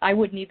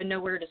wouldn't even know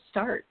where to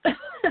start.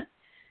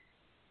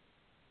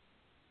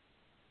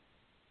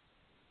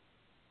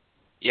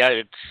 Yeah,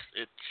 it's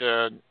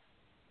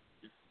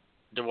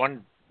the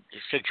one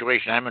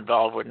situation I'm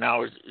involved with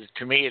now is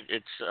to me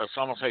it's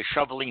almost like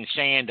shoveling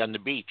sand on the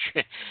beach.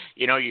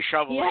 You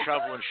shovel and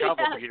shovel and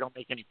shovel, but you don't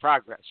make any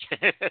progress.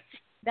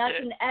 That's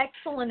an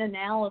excellent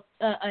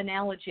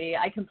analogy.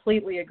 I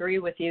completely agree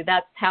with you.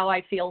 That's how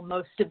I feel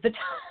most of the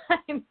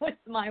time with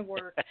my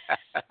work,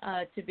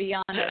 to be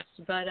honest.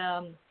 But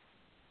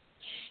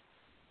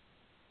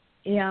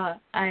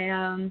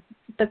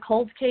the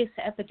cold case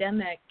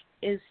epidemic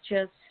is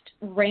just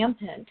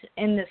rampant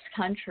in this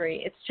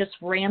country. It's just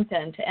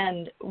rampant,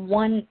 and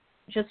one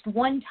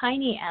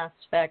tiny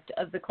aspect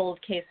of the cold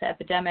case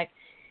epidemic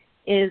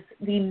is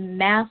the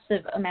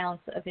massive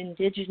amounts of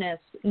indigenous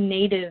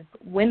Native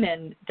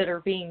women that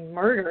are being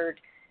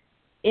murdered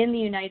in the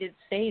United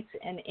States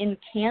and in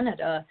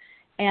Canada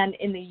and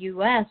in the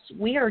U.S.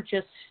 We are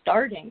just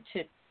starting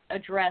to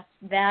address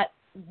that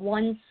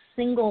one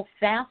single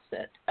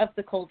facet of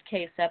the cold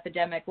case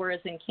epidemic,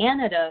 whereas in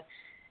Canada,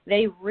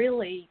 they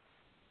really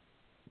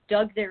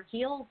dug their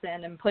heels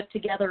in and put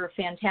together a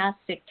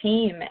fantastic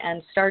team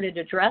and started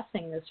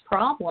addressing this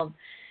problem.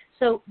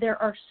 So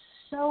there are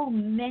so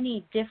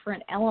many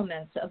different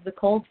elements of the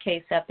cold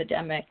case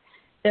epidemic.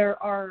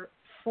 There are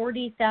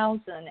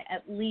 40,000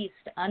 at least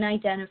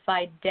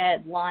unidentified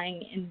dead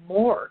lying in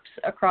morgues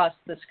across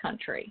this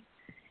country.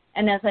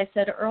 And as I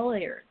said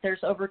earlier,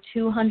 there's over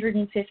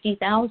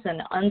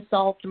 250,000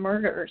 unsolved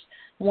murders.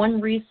 One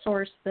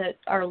resource that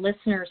our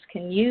listeners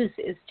can use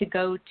is to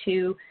go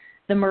to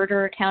the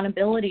Murder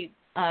Accountability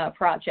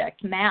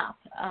Project, MAP.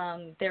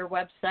 Their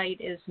website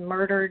is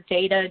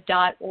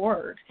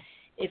murderdata.org.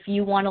 If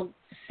you want to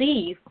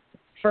see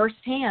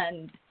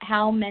firsthand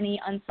how many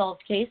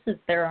unsolved cases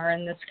there are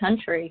in this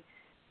country,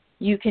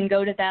 you can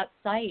go to that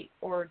site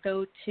or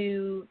go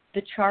to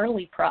the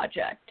Charlie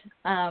Project,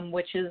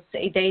 which is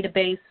a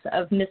database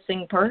of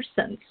missing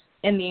persons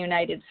in the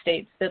United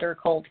States that are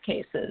cold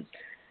cases,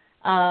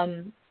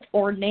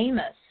 or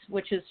NamUs,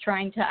 which is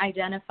trying to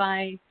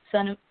identify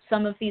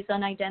some of these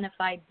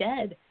unidentified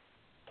dead.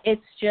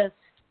 It's just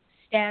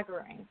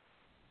staggering,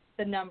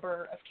 the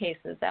number of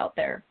cases out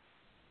there.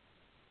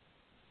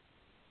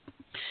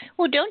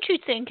 Well, don't you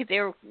think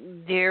there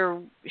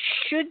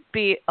should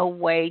be a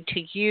way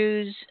to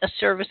use a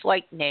service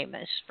like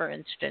NamUs, for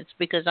instance,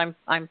 because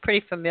I'm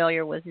pretty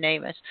familiar with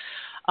NamUs.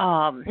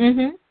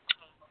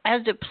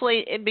 as it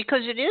play,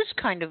 because it is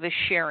kind of a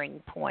sharing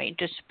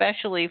point,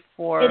 especially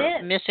for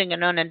missing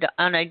and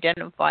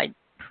unidentified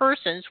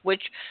persons,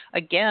 which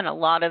again, a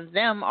lot of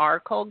them are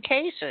cold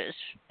cases.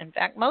 In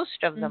fact,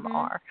 most of them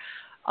are.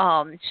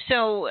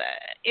 So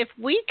if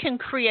we can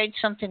create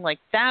something like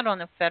that on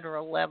the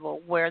federal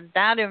level, where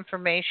that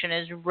information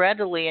is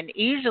readily and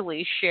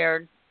easily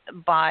shared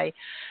by,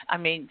 I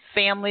mean,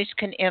 families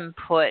can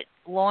input,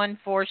 law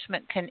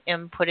enforcement can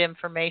input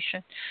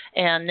information,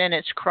 and then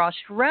it's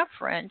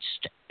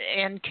cross-referenced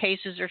and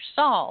cases are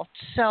solved.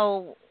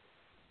 So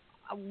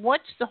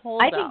what's the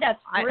hold up? I think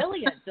that's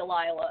brilliant,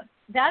 Delilah.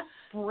 That's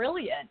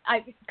brilliant.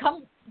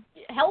 Come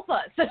help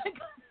us.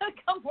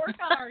 Come work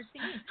on our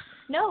team.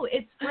 No,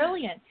 it's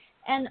brilliant.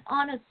 And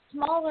on a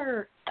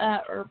smaller,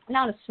 or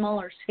not a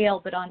smaller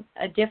scale, but on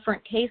a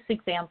different case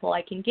example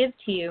I can give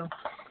to you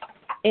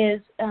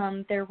is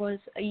there was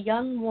a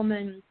young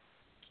woman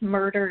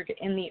murdered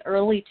in the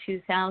early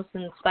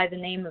 2000s by the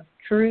name of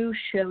Drew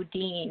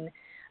Shodine.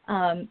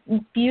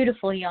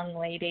 Beautiful young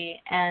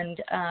lady, and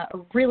a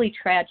really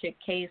tragic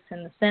case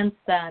in the sense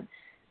that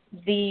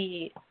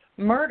the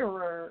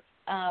murderer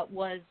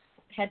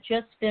had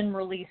just been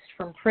released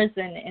from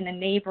prison in a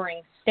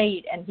neighboring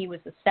state, and he was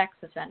a sex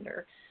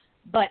offender.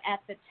 But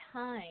at the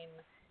time,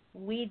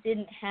 we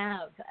didn't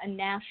have a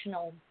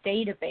national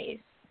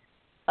database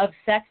of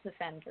sex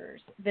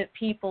offenders that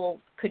people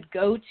could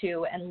go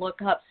to and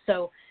look up.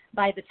 So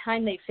by the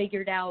time they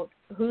figured out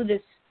who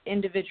this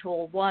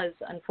individual was,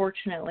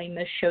 unfortunately,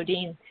 Miss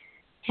Shodine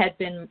had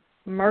been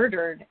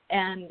murdered.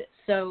 And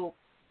so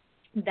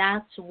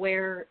that's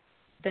where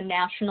the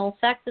National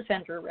Sex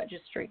Offender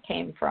Registry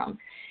came from.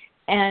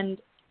 And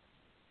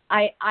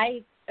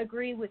I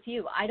agree with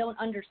you. I don't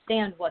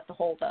understand what the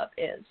holdup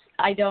is.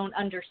 I don't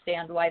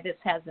understand why this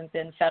hasn't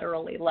been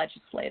federally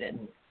legislated.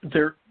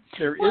 There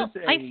is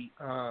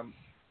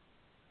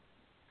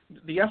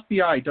the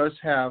FBI does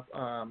have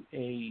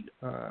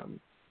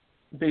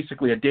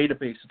basically a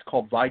database. It's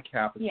called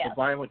VICAP. It's the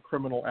Violent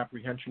Criminal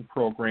Apprehension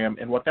Program.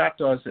 And what that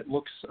does, it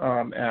looks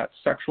at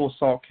sexual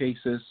assault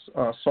cases,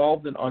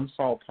 solved and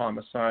unsolved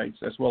homicides,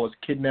 as well as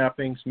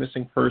kidnappings,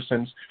 missing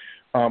persons,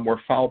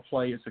 where foul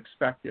play is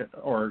expected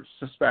or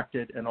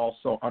suspected, and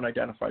also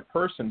unidentified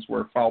persons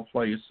where foul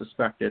play is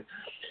suspected.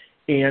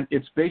 And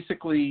it's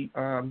basically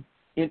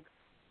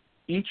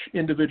each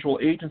individual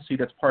agency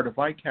that's part of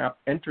VICAP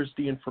enters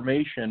the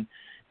information,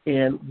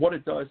 and what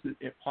it does is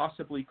it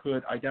possibly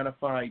could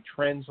identify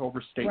trends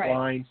over state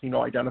lines,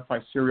 identify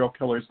serial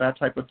killers, that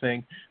type of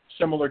thing,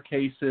 similar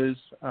cases.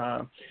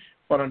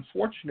 But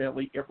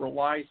unfortunately, it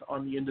relies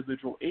on the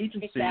individual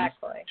agencies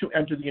to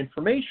enter the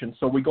information.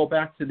 So we go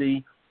back to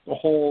the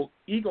whole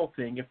ego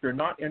thing. If they're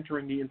not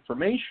entering the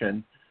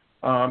information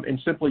and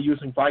simply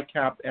using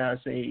VICAP as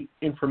a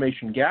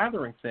information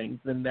gathering thing,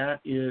 then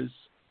that is,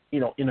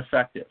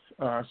 ineffective.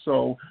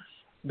 So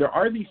there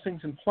are these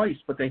things in place,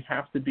 but they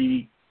have to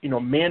be,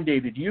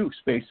 mandated use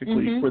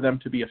basically for them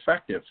to be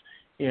effective.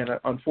 And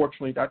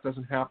unfortunately, that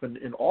doesn't happen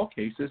in all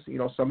cases.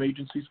 Some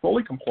agencies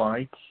fully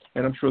comply,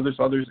 and I'm sure there's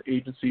other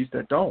agencies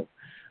that don't.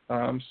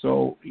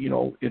 So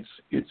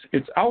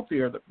it's out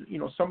there that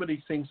some of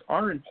these things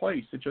are in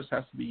place. It just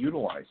has to be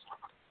utilized.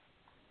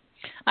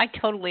 I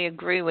totally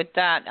agree with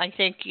that. I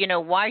think,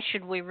 why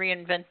should we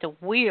reinvent the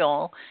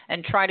wheel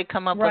and try to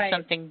come up with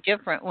something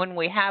different when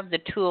we have the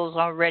tools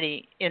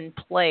already in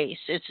place?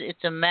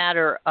 It's a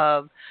matter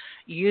of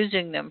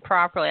using them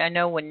properly. I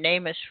know when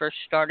NamUs first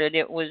started,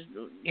 it was,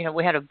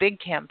 we had a big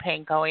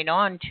campaign going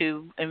on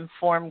to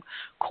inform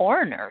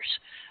coroners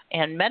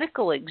and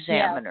medical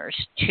examiners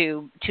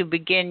to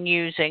begin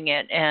using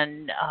it.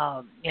 And,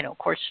 of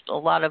course, a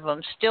lot of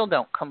them still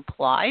don't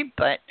comply,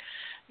 but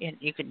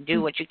you can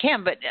do what you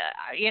can. But,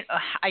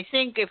 I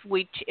think if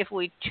we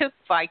took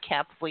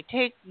VICAP, if we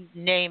take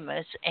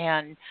NamUs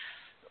and,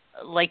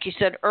 like you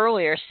said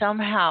earlier,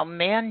 somehow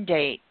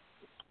mandate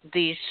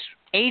these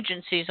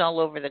agencies all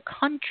over the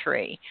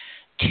country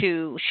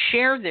to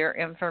share their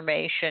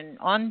information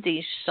on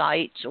these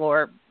sites,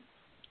 or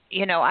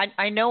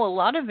I know a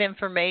lot of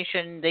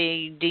information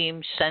they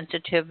deem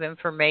sensitive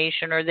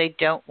information, or they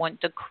don't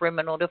want the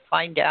criminal to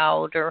find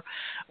out or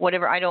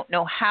whatever. I don't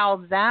know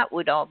how that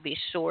would all be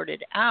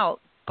sorted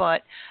out.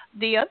 But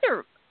the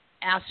other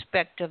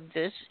aspect of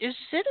this is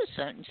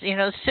citizens.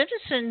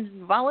 Citizens,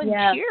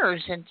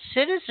 volunteers, and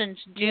citizens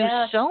do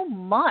so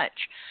much.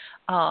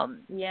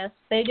 Yes,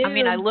 they do. I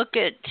mean, I look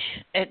at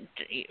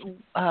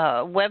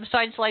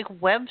websites like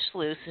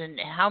WebSleuth, and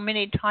how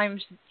many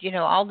times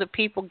all the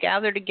people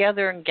gather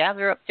together and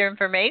gather up their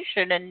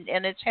information,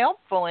 and it's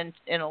helpful in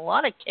a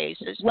lot of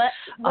cases.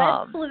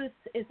 WebSleuth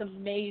is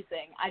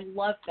amazing. I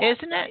love that.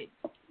 Isn't site.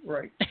 it?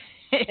 Right.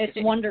 It's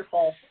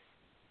wonderful.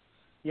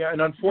 Yeah,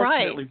 and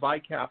unfortunately,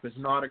 VICAP is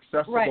not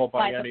accessible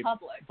by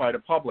the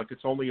public.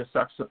 It's only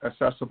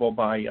accessible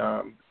by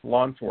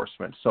law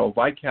enforcement. So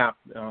VICAP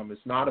is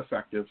not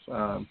effective,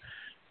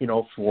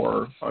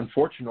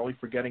 unfortunately,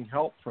 for getting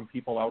help from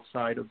people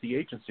outside of the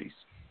agencies.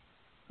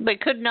 But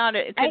could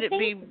it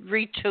be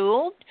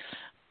retooled?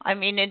 I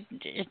mean,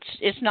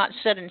 it's not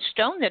set in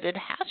stone that it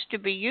has to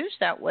be used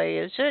that way,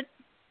 is it?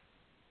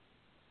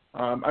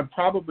 I'm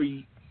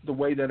probably the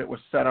way that it was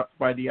set up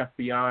by the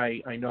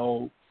FBI. I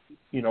know,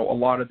 a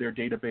lot of their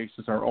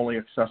databases are only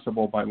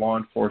accessible by law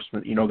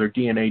enforcement. Their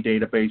DNA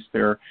database,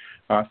 their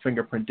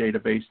fingerprint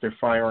database, their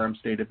firearms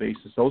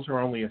databases. Those are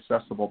only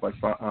accessible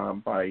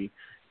by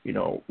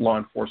law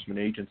enforcement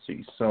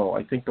agencies. So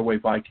I think the way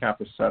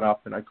VICAP is set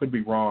up, and I could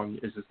be wrong,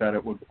 is that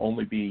it would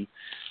only be,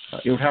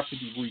 it would have to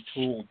be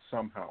retooled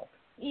somehow.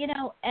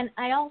 And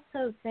I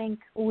also think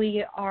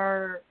we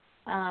are,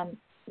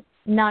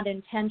 not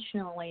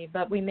intentionally,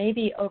 but we may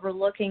be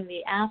overlooking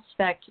the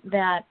aspect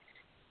that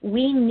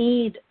we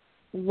need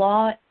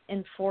law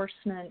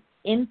enforcement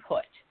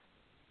input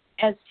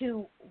as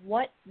to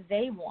what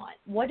they want.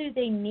 What do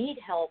they need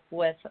help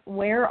with?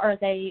 Where are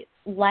they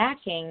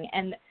lacking?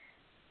 And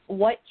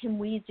what can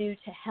we do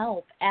to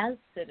help as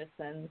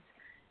citizens?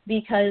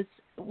 Because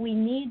we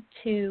need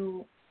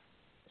to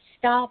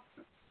stop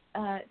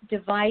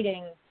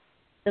dividing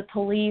the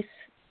police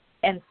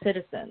and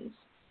citizens.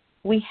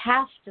 We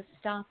have to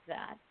stop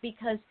that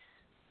because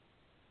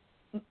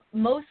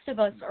most of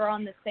us are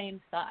on the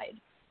same side.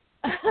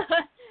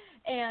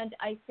 And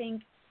I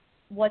think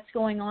what's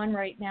going on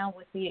right now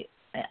with the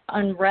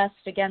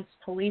unrest against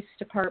police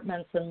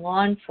departments and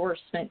law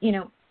enforcement,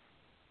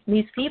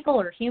 these people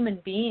are human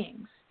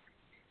beings.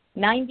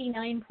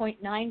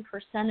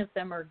 99.9% of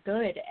them are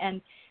good.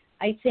 And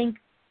I think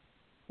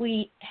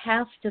we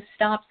have to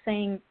stop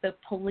saying the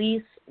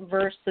police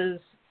versus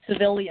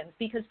civilians,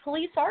 because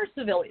police are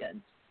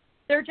civilians.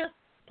 They're just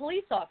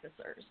police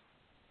officers.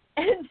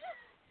 And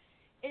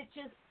it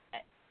just,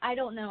 I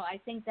don't know. I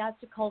think that's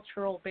a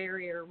cultural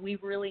barrier we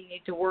really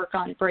need to work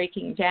on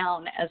breaking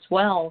down as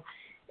well,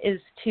 is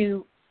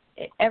to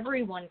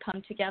everyone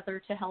come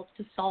together to help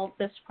to solve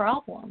this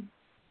problem.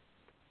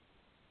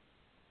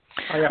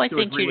 I have to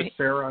agree with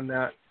Sarah on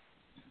that.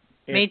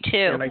 Me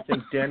too. And I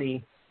think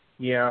Denny,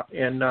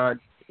 and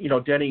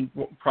Denny,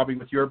 probably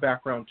with your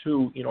background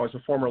too, as a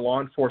former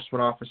law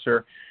enforcement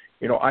officer,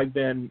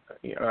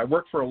 I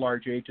work for a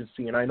large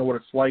agency, and I know what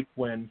it's like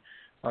when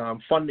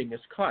funding is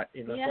cut.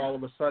 And if all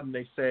of a sudden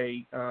they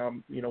say,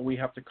 we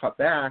have to cut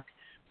back,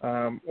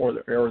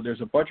 or there's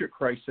a budget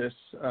crisis,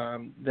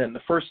 then the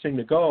first thing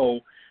to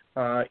go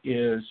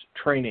is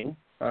training,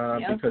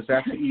 because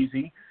that's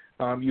easy.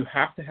 You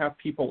have to have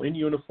people in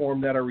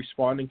uniform that are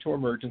responding to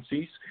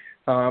emergencies.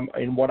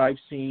 And what I've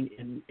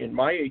seen in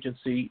my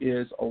agency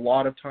is a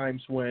lot of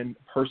times when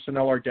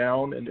personnel are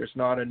down and there's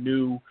not a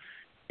new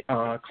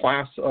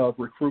class of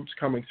recruits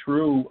coming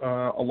through,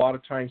 a lot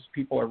of times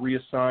people are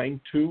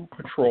reassigned to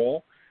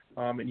patrol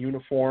in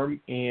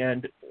uniform,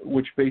 and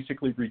which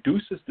basically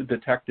reduces the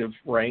detective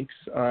ranks.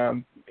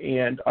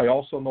 And I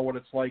also know what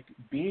it's like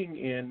being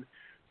in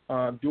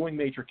doing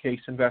major case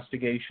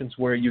investigations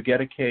where you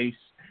get a case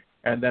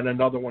and then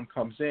another one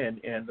comes in,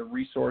 and the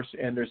resource,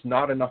 and there's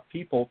not enough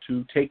people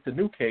to take the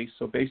new case,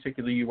 so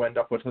basically you end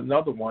up with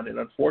another one, and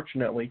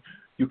unfortunately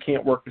you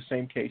can't work the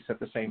same case at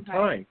the same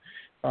time.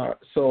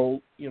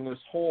 So, this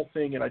whole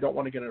thing, and I don't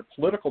want to get in a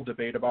political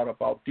debate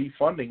about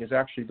defunding, is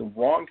actually the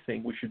wrong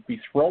thing. We should be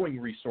throwing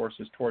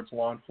resources towards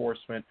law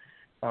enforcement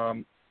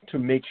to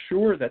make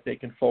sure that they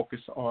can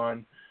focus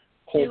on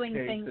doing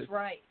cases,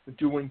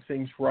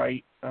 things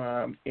right,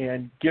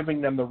 and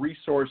giving them the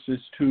resources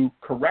to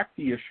correct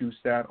the issues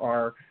that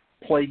are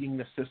plaguing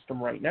the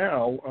system right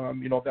now,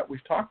 that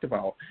we've talked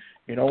about,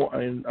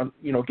 and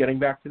getting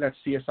back to that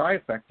CSI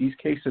effect. These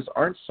cases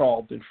aren't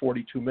solved in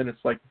 42 minutes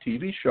like the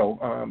TV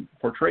show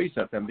portrays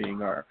that them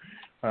being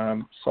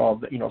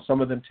solved.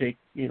 Some of them take,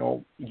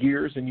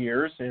 years and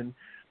years, and,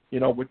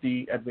 with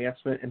the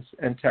advancement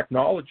in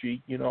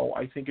technology,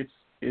 I think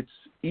it's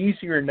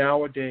easier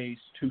nowadays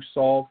to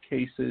solve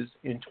cases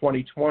in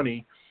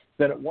 2020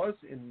 than it was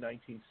in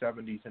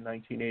 1970s and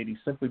 1980s,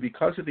 simply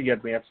because of the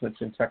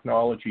advancements in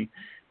technology.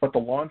 But the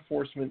law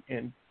enforcement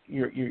and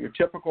your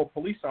typical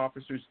police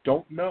officers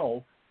don't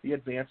know the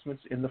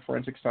advancements in the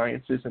forensic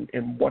sciences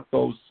and what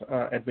those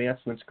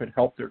advancements could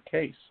help their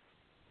case.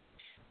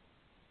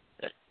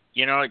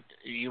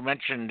 You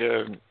mentioned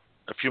a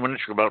few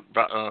minutes ago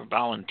about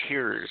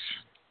volunteers,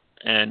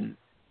 and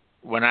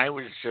when I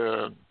was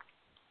a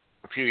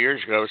few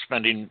years ago, I was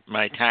spending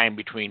my time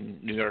between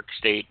New York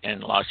State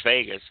and Las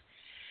Vegas.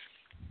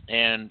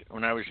 And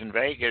when I was in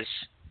Vegas,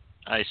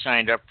 I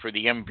signed up for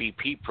the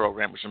MVP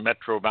program. It was a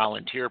Metro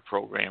volunteer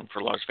program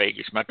for Las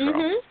Vegas Metro.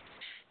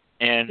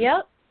 Mm-hmm. And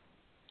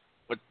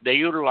but they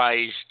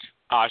utilized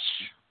us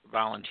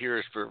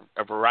volunteers for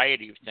a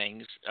variety of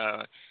things.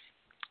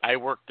 I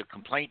worked the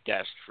complaint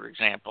desk, for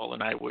example,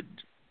 and I would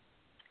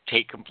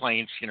take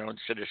complaints.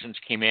 Citizens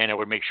came in, I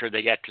would make sure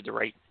they got to the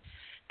right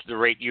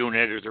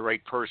unit or the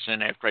right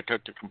person after I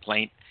took the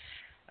complaint.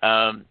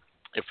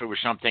 If it was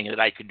something that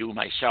I could do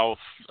myself,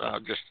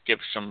 just give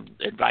some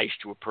advice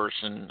to a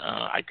person,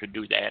 I could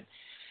do that.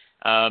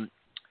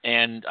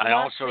 And I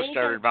also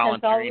started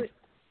volunteering.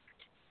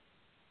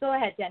 Go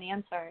ahead, Denny.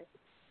 I'm sorry.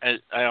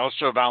 I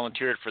also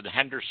volunteered for the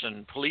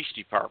Henderson Police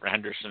Department.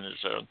 Henderson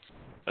is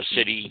a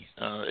city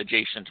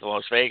adjacent to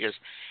Las Vegas.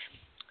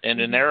 And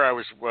in there I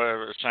was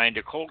assigned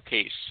a cold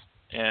case.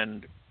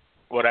 And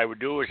what I would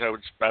do is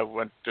I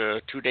went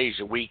 2 days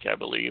a week, I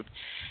believe,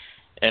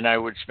 and I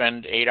would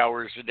spend 8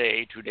 hours a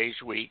day, 2 days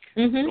a week,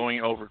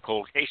 going over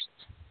cold cases,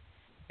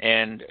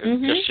 and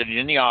just sitting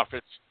in the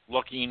office,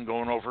 looking,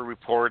 going over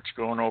reports,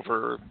 going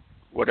over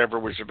whatever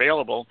was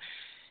available,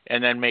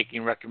 and then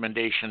making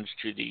recommendations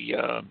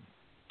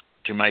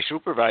to my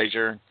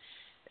supervisor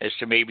as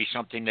to maybe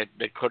something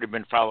that could have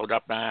been followed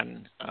up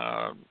on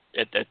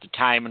at the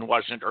time and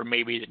wasn't, or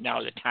maybe that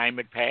now the time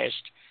had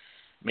passed.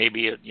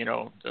 Maybe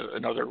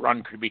another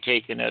run could be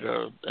taken at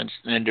an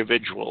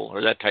individual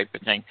or that type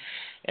of thing,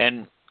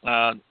 and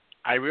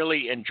I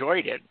really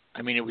enjoyed it.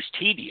 I mean, it was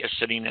tedious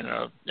sitting in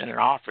an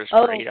office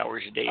for 8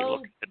 hours a day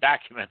looking at the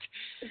documents,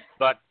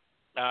 but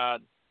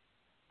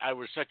I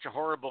was such a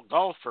horrible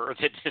golfer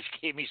that this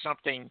gave me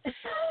something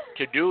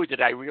to do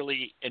that I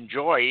really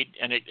enjoyed,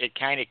 and it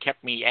kind of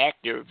kept me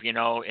active, in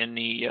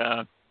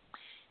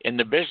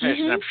the business.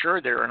 And I'm sure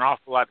there are an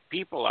awful lot of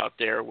people out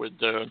there with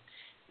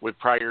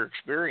prior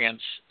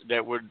experience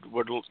that would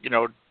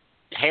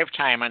have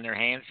time on their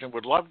hands and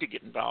would love to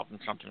get involved in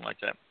something like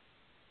that.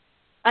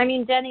 I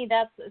mean, Denny,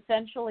 that's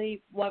essentially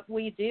what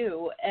we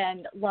do.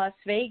 And Las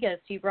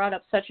Vegas, you brought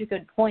up such a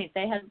good point.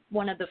 They had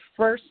one of the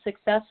first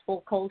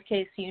successful cold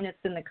case units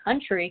in the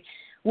country,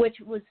 which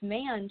was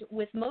manned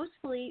with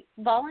mostly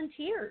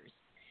volunteers.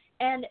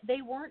 And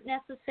they weren't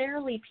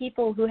necessarily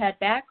people who had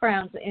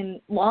backgrounds in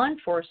law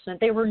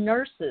enforcement. They were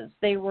nurses.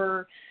 They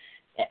were,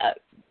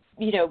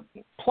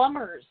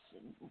 plumbers,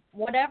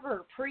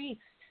 whatever,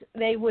 priests.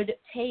 They would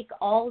take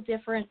all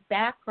different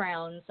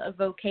backgrounds of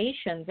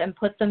vocations and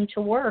put them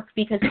to work,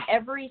 because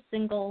every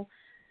single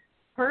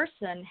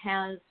person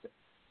has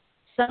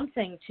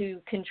something to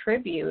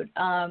contribute.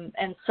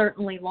 And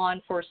certainly law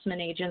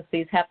enforcement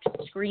agencies have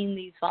to screen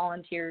these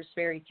volunteers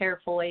very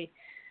carefully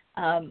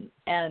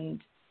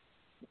and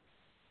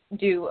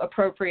do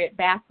appropriate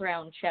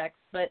background checks.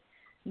 But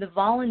the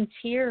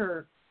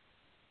volunteer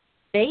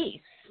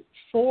base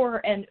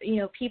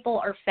people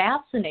are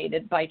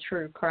fascinated by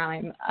true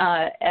crime,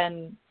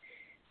 and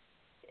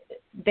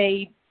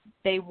they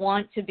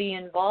want to be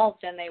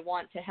involved and they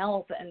want to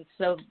help. And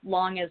so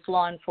long as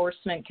law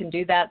enforcement can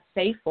do that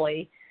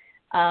safely,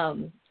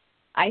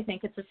 I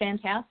think it's a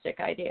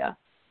fantastic idea.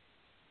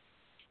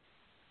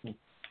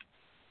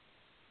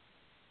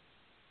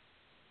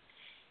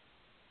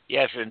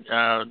 Yes,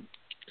 and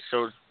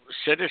so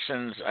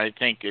citizens, I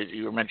think,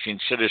 you were mentioning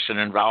citizen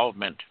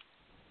involvement.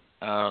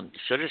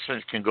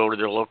 Citizens can go to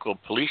their local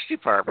police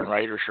department,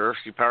 right, or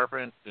sheriff's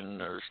department,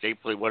 and state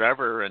police,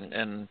 whatever,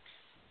 and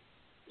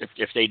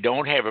if they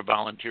don't have a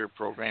volunteer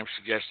program,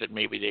 suggest that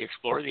maybe they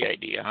explore the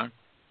idea, huh?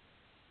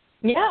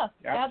 Yeah,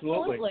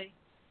 absolutely.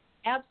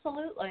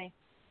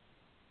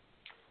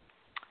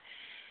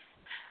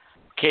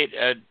 Kate,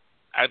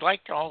 I'd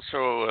like to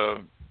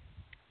also,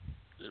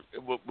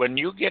 when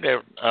you get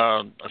a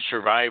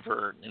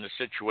survivor in a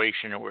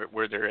situation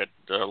where they're at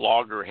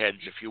loggerheads,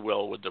 if you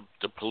will, with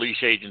the police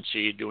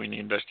agency doing the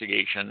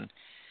investigation,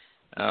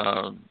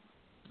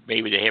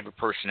 maybe they have a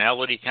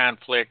personality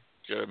conflict,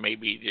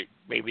 maybe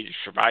the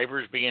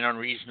survivor's being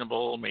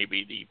unreasonable,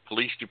 maybe the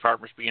police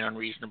department's being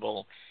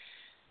unreasonable,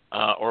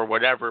 or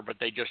whatever, but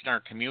they just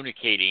aren't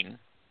communicating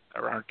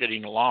or aren't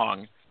getting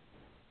along,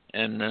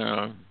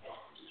 and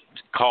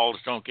calls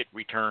don't get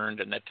returned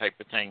and that type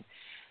of thing.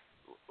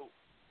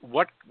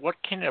 What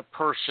can a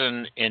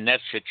person in that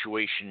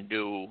situation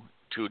do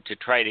to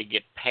try to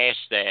get past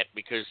that?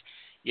 Because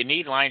you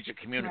need lines of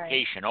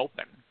communication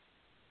open.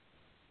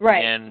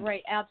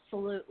 Right,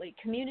 absolutely.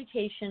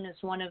 Communication is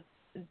one of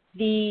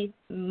the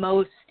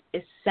most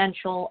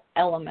essential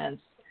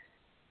elements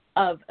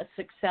of a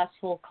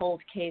successful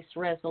cold case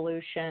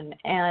resolution.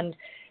 And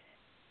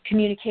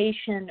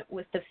communication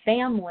with the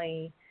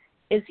family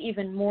is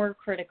even more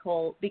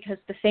critical, because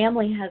the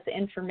family has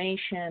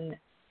information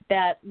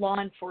that law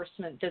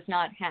enforcement does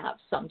not have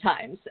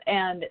sometimes,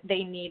 and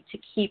they need to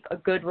keep a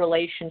good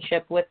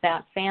relationship with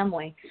that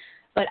family.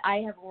 But I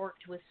have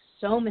worked with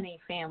so many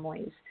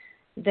families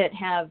that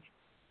have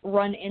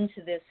run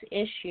into this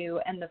issue,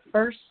 and the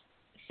first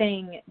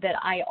thing that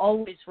I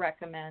always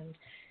recommend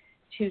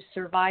to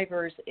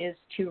survivors is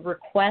to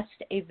request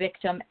a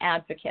victim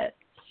advocate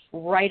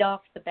right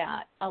off the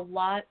bat. A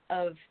lot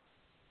of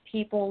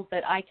people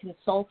that I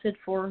consulted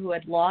for who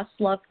had lost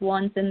loved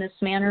ones in this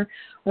manner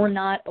were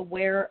not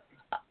aware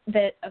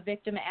that a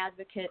victim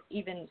advocate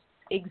even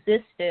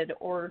existed,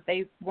 or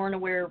they weren't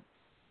aware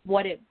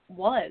what it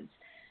was.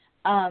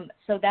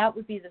 So that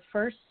would be the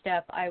first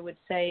step, I would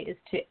say, is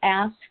to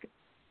ask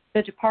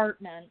the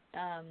department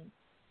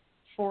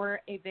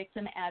for a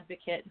victim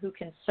advocate who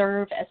can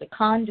serve as a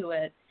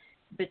conduit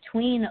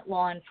between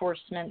law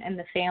enforcement and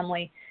the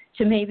family,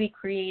 to maybe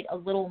create a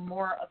little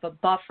more of a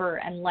buffer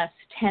and less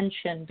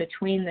tension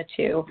between the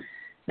two.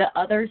 The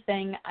other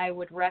thing I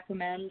would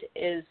recommend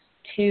is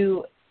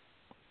to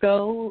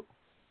go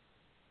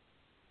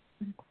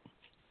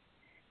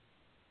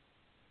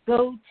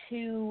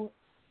to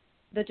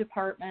the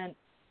department,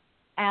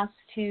 ask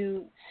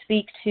to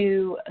speak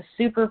to a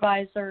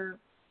supervisor,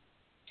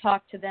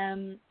 talk to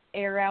them,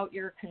 air out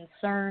your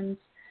concerns.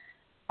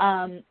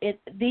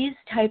 These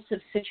types of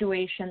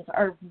situations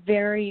are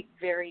very,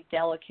 very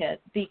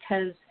delicate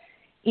because,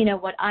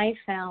 what I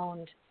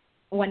found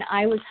when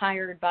I was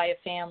hired by a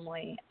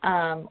family,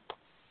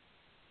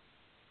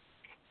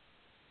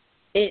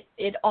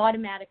 it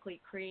automatically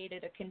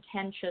created a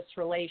contentious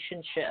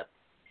relationship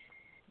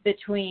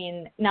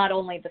between not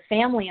only the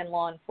family and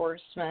law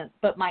enforcement,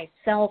 but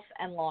myself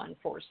and law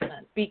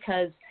enforcement,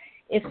 because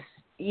if,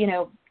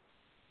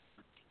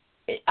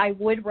 I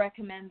would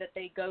recommend that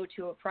they go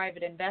to a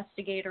private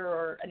investigator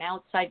or an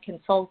outside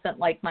consultant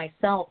like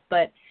myself,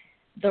 but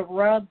the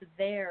rub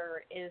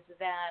there is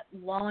that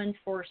law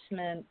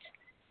enforcement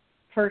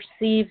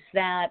perceives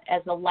that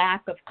as a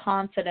lack of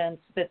confidence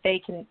that they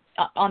can,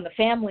 on the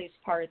family's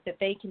part, that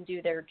they can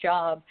do their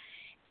job,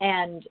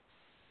 and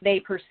they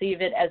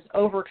perceive it as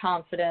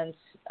overconfidence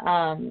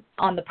on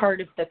the part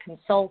of the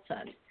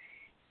consultant,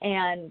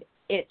 and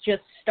it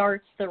just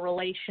starts the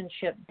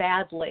relationship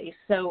badly.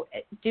 So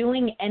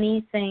doing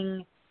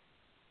anything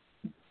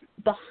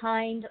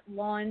behind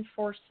law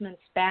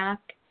enforcement's back,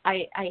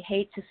 I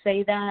hate to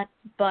say that,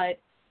 but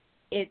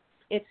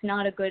it's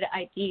not a good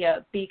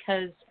idea,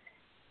 because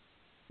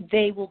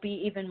they will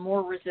be even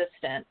more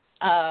resistant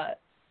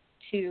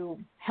to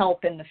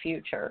help in the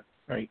future.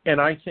 Right. And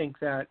I think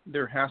that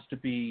there has to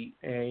be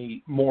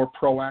a more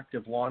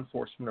proactive law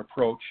enforcement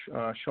approach,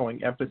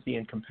 showing empathy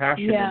and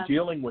compassion in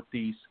dealing with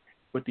these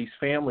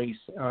families.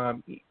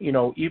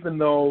 Even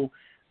though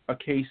a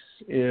case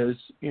is,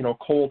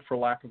 cold, for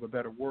lack of a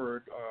better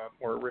word,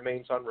 or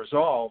remains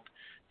unresolved,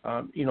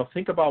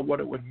 think about what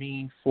it would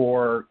mean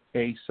for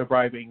a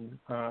surviving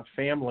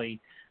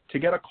family to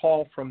get a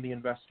call from the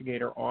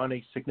investigator on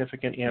a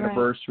significant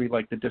anniversary,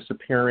 like the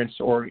disappearance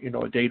or,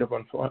 a date of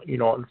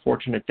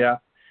unfortunate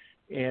death,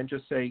 and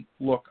just say,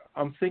 look,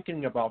 I'm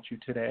thinking about you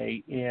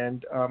today,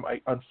 and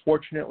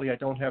unfortunately I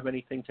don't have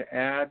anything to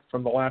add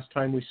from the last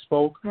time we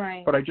spoke,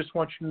 but I just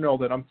want you to know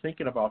that I'm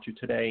thinking about you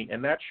today.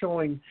 And that's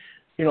showing,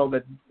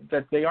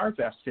 that they are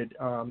vested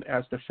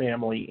as the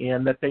family,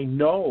 and that they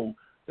know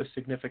the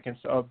significance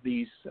of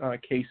these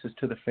cases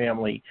to the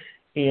family.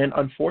 And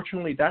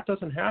unfortunately, that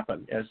doesn't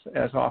happen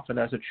as often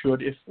as it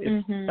should, if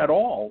at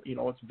all.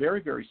 It's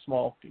very, very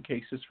small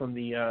cases from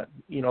the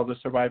the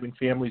surviving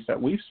families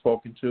that we've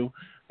spoken to.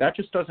 That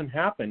just doesn't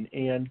happen.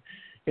 And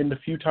in the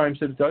few times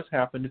that it does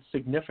happen, it's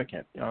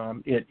significant.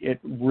 It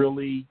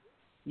really,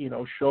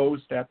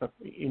 shows that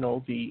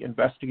the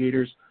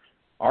investigators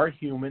are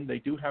human. They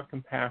do have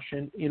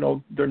compassion.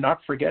 They're not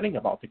forgetting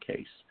about the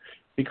case,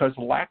 because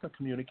lack of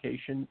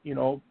communication,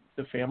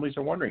 the families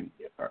are wondering,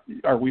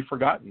 are we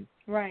forgotten?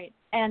 Right.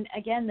 And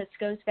again, this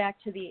goes back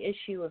to the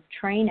issue of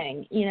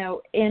training.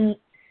 In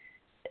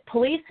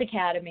police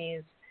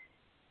academies,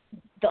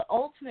 the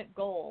ultimate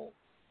goal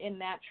in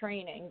that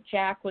training,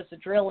 Jack was a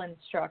drill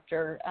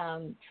instructor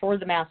for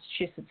the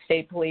Massachusetts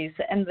State Police,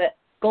 and the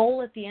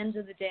goal at the end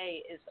of the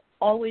day is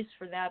always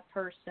for that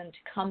person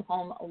to come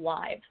home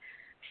alive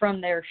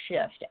from their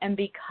shift. And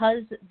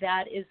because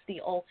that is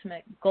the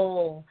ultimate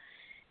goal,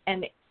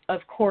 and of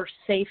course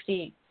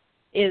safety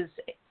is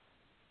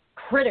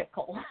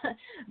critical,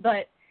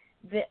 but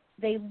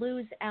they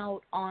lose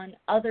out on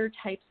other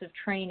types of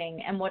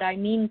training. And what I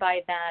mean by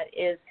that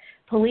is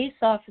police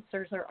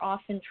officers are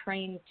often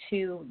trained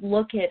to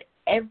look at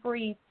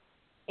every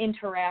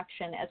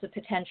interaction as a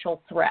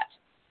potential threat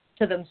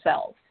to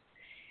themselves.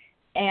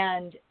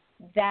 And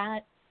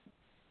that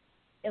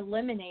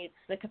eliminates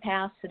the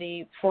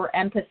capacity for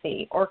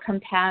empathy or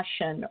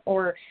compassion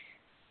or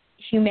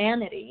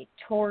humanity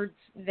towards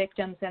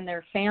victims and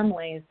their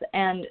families.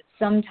 And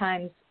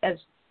sometimes, as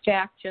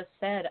Jack just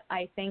said,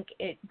 I think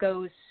it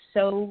goes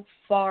so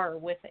far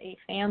with a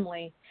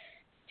family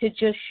to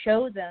just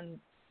show them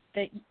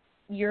that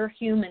you're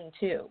human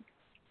too.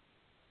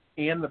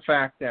 And the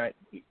fact that,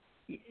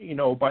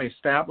 by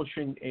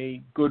establishing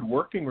a good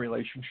working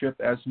relationship,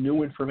 as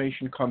new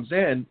information comes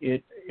in,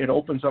 it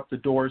opens up the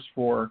doors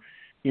for,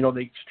 the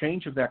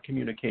exchange of that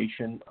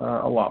communication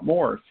a lot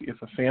more.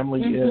 If a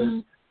family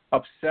is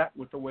upset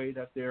with the way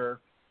that their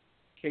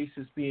case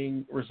is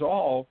being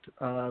resolved,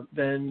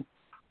 then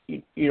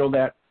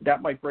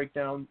that might break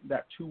down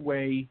that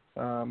two-way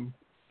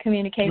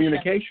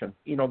communication.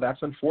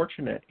 That's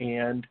unfortunate.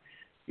 And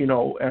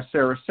as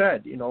Sarah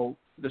said,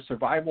 the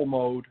survival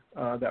mode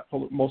that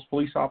most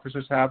police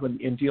officers have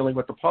in dealing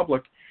with the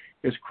public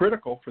is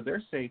critical for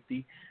their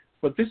safety.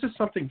 But this is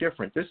something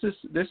different. This is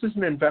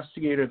an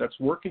investigator that's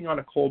working on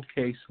a cold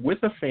case with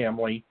a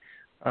family,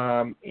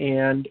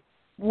 and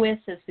with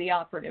is the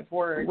operative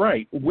word.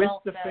 Right, with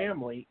the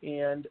family,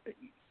 and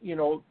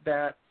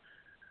that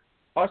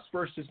us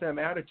versus them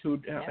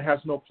attitude has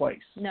no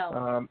place.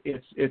 No.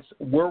 It's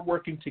we're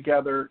working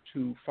together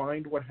to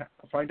find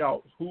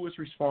out who is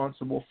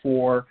responsible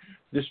for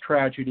this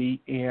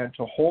tragedy and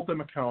to hold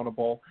them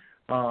accountable,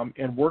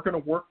 and we're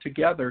going to work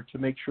together to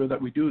make sure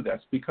that we do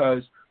this,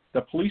 because the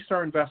police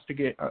are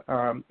invested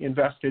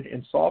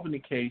in solving the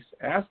case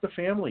as the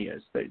family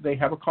is. They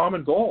have a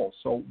common goal,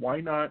 so why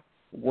not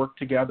work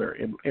together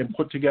and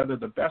put together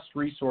the best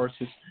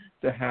resources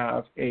to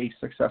have a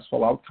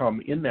successful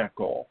outcome in that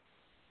goal?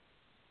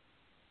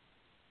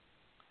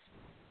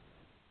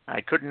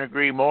 I couldn't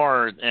agree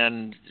more.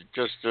 And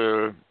just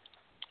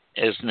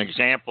as an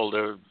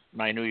example,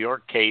 my New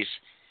York case,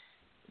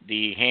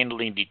 the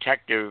handling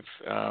detective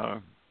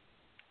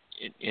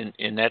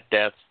in that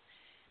death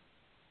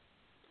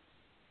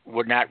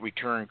would not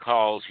return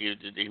calls.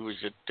 He was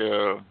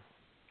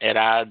at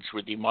odds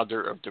with the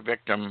mother of the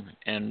victim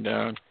and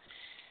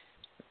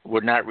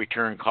would not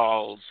return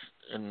calls.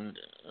 And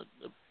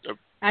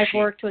I've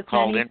worked with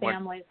many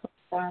families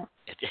like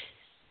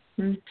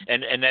that.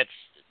 And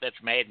that's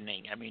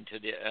maddening. I mean,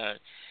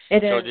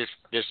 it so is.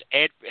 this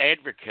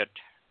advocate,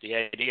 the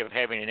idea of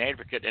having an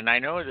advocate, and I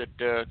know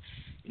that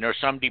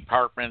some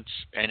departments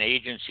and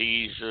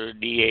agencies,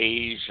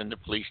 DAs and the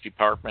police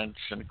departments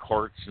and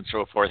courts and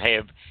so forth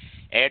have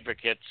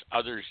advocates.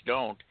 Others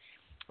don't.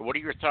 What are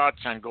your thoughts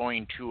on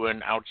going to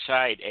an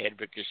outside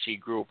advocacy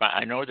group?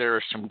 I know there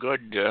are some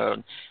good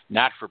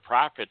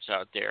not-for-profits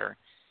out there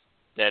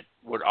that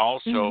would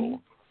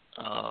also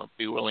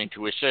be willing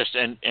to assist.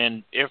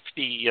 And if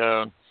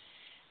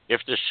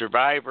the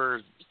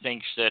survivor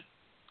thinks that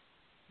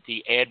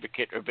the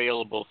advocate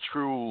available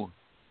through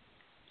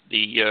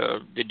the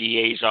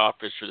DA's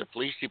office or the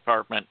police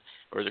department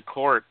or the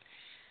court,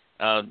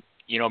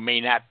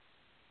 may not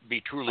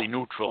be truly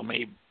neutral,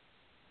 maybe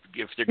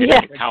if they're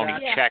getting a county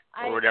check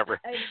or whatever.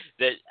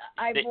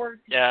 I've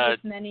worked with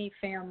many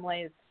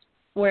families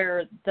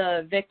where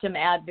the victim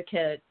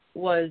advocate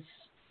was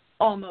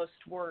almost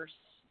worse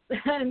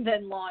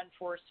than law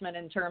enforcement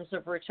in terms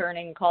of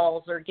returning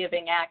calls or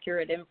giving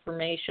accurate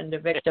information to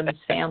victims'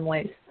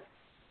 families.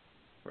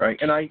 Right,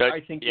 and I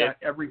think that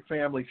every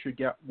family should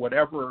get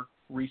whatever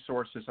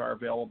resources are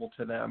available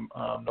to them,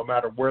 no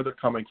matter where they're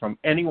coming from.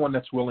 Anyone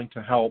that's willing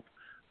to help,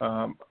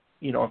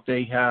 if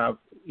they have,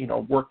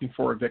 working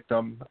for a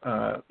victim,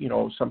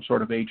 some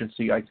sort of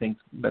agency, I think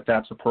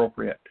that's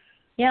appropriate.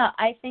 Yeah,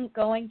 I think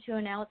going to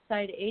an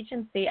outside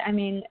agency, I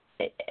mean,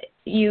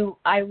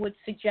 I would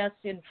suggest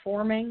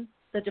informing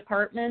the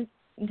department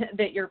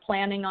that you're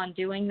planning on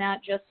doing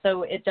that, just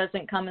so it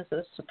doesn't come as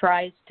a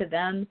surprise to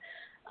them.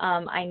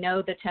 I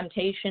know the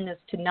temptation is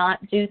to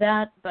not do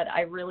that, but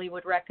I really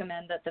would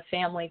recommend that the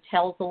family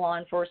tells the law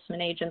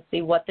enforcement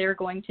agency what they're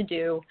going to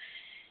do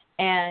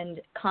and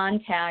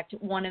contact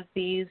one of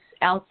these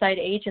outside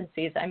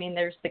agencies. I mean,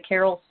 there's the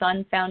Carol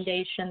Sun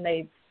Foundation.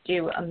 They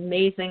do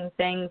amazing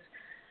things.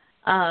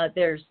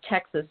 There's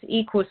Texas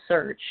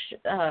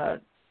EquuSearch.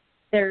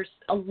 There's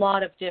a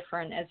lot of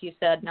different, as you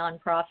said,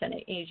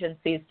 nonprofit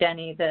agencies,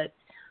 Denny, that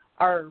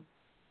are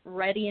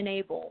ready and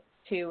able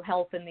to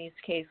help in these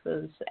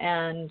cases,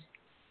 and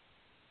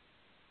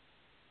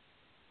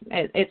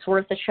it's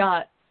worth a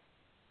shot.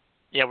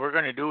 Yeah, we're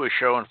going to do a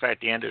show, in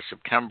fact, the end of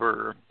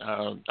September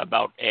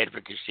about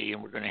advocacy,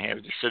 and we're going to have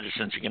the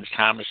Citizens Against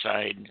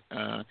Homicide.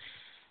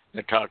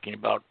 They're talking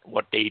about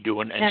what they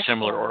do and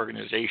similar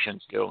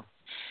organizations do.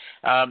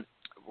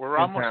 We're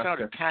almost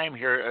out of time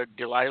here.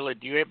 Delilah,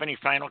 do you have any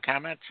final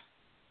comments?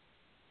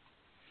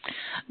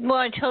 Well,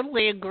 I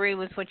totally agree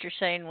with what you're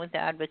saying with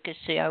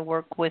advocacy. I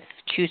work with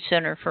Q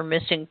Center for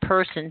Missing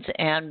Persons,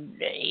 and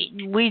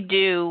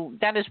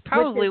that is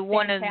probably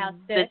one of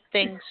the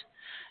things.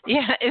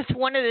 Yeah, it's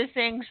one of the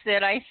things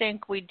that I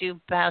think we do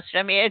best.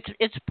 I mean,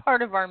 it's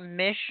part of our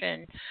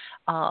mission.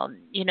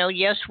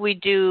 Yes, we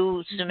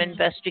do some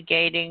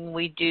investigating.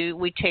 We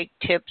take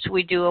tips.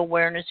 We do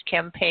awareness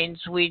campaigns.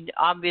 We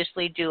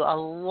obviously do a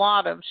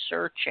lot of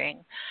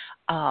searching.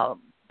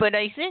 But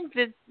I think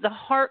that the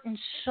heart and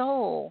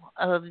soul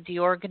of the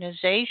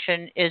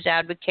organization is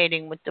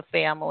advocating with the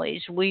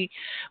families. We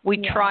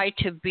try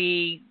to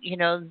be,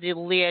 the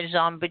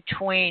liaison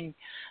between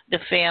the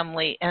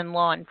family and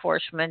law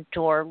enforcement,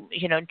 or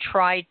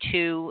try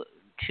to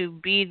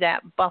be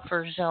that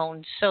buffer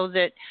zone, so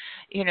that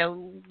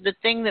the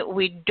thing that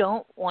we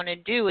don't want to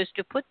do is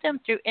to put them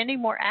through any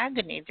more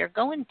agony. They're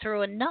going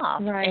through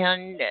enough. Right.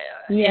 And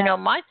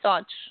my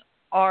thoughts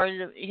are,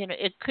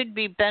 it could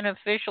be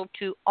beneficial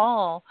to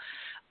all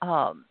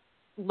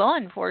law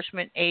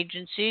enforcement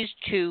agencies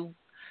to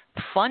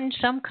fund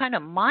some kind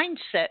of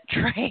mindset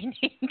training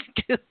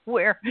to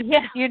where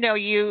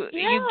you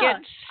get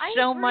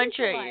so much.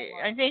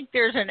 I think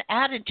there's an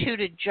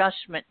attitude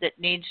adjustment that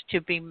needs to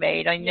be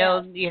made. I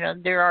know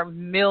there are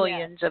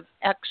millions of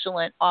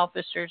excellent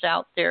officers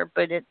out there,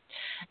 but it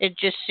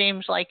just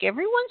seems like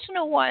every once in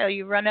a while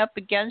you run up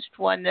against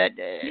one that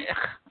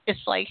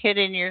it's like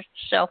hitting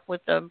yourself with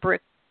a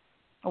brick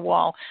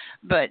wall.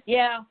 But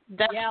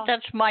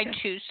that's my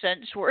 2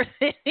 cents worth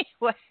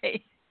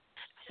anyway.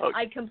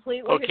 I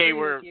completely agree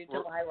with you,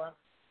 Delilah.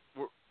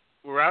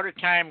 We're out of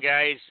time,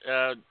 guys.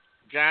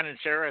 John and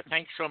Sarah,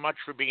 thanks so much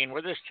for being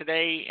with us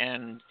today,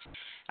 and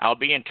I'll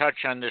be in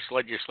touch on this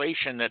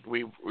legislation that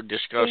we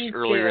discussed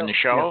earlier in the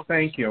show. Yeah,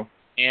 thank you.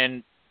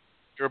 And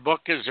your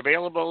book is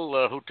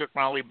available, Who Took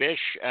Molly Bish,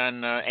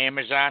 on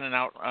Amazon and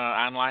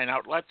online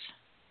outlets?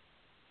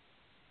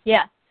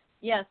 Yes,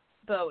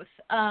 both.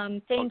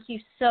 Thank you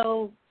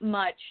so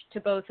much to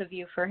both of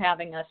you for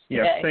having us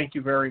today. Yes, thank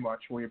you very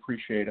much. We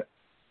appreciate it.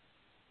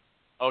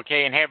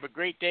 Okay, and have a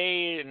great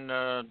day,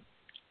 and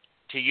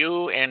to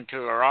you and to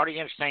our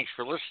audience, thanks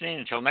for listening.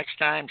 Until next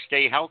time,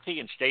 stay healthy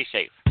and stay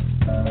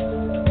safe.